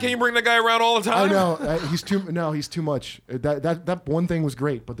that guy? Can you bring that guy around all the time? I know he's too. No, he's too much. That one thing was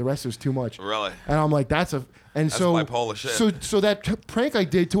great, but the rest was too much. Really? And I'm like, that's bipolar shit. So that prank I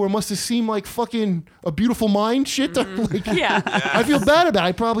did to her must have seemed like fucking a beautiful mind shit. To her. Like, Yeah. I feel bad about it.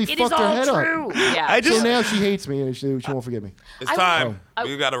 I probably It fucked is her all head true. up. Yeah. So now she hates me and she won't forgive me. It's time.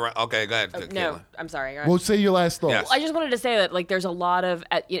 You got to. Okay, go ahead. No, Caitlin. I'm sorry. Well, say your last thought. Yes. I just wanted to say that like there's a lot of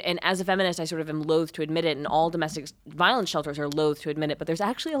and as a feminist I sort of am loath to admit it, and all domestic violence shelters are loath to admit it, but there's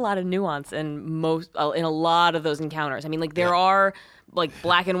actually a lot of nuance in a lot of those encounters. I mean, like there are like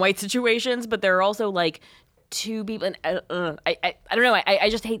black and white situations, but there are also like two people. And I don't know. I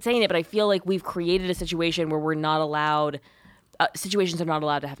just hate saying it, but I feel like we've created a situation where we're not allowed. Situations are not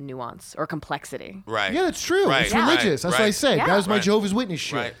allowed to have nuance or complexity. Right. Yeah, that's true. Right. It's religious. That's what I said. Yeah. That was my Right. Jehovah's Witness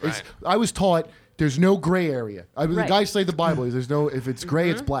shit. Right. I was taught there's no gray area. The Right. guy studied the Bible. There's no if it's gray,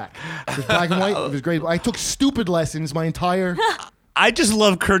 it's black. If it's black and white, if it's gray. I took stupid lessons my entire. I just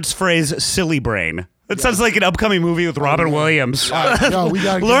love Kurt's phrase, silly brain. It sounds like an upcoming movie with Robin Williams. No, we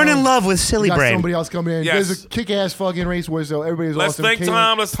gotta Learn get and on. love with silly We got brain. somebody else coming in. Yes. There's a kick-ass fucking race war, so everybody's Let's awesome. thank Caitlin,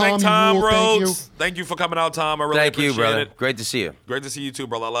 Tom. Let's thank you Tom rule. Thank you. Rhodes. Thank you for coming out, Tom. I really Thank appreciate you, brother. it. Great to see you. Great to see you too,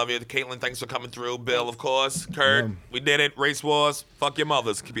 brother. I love you. Caitlin, thanks for coming through. Bill, of course. Kurt, we did it. Race wars. Fuck your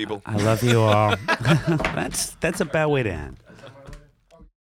mothers, people. I love you all. That's a bad way to end.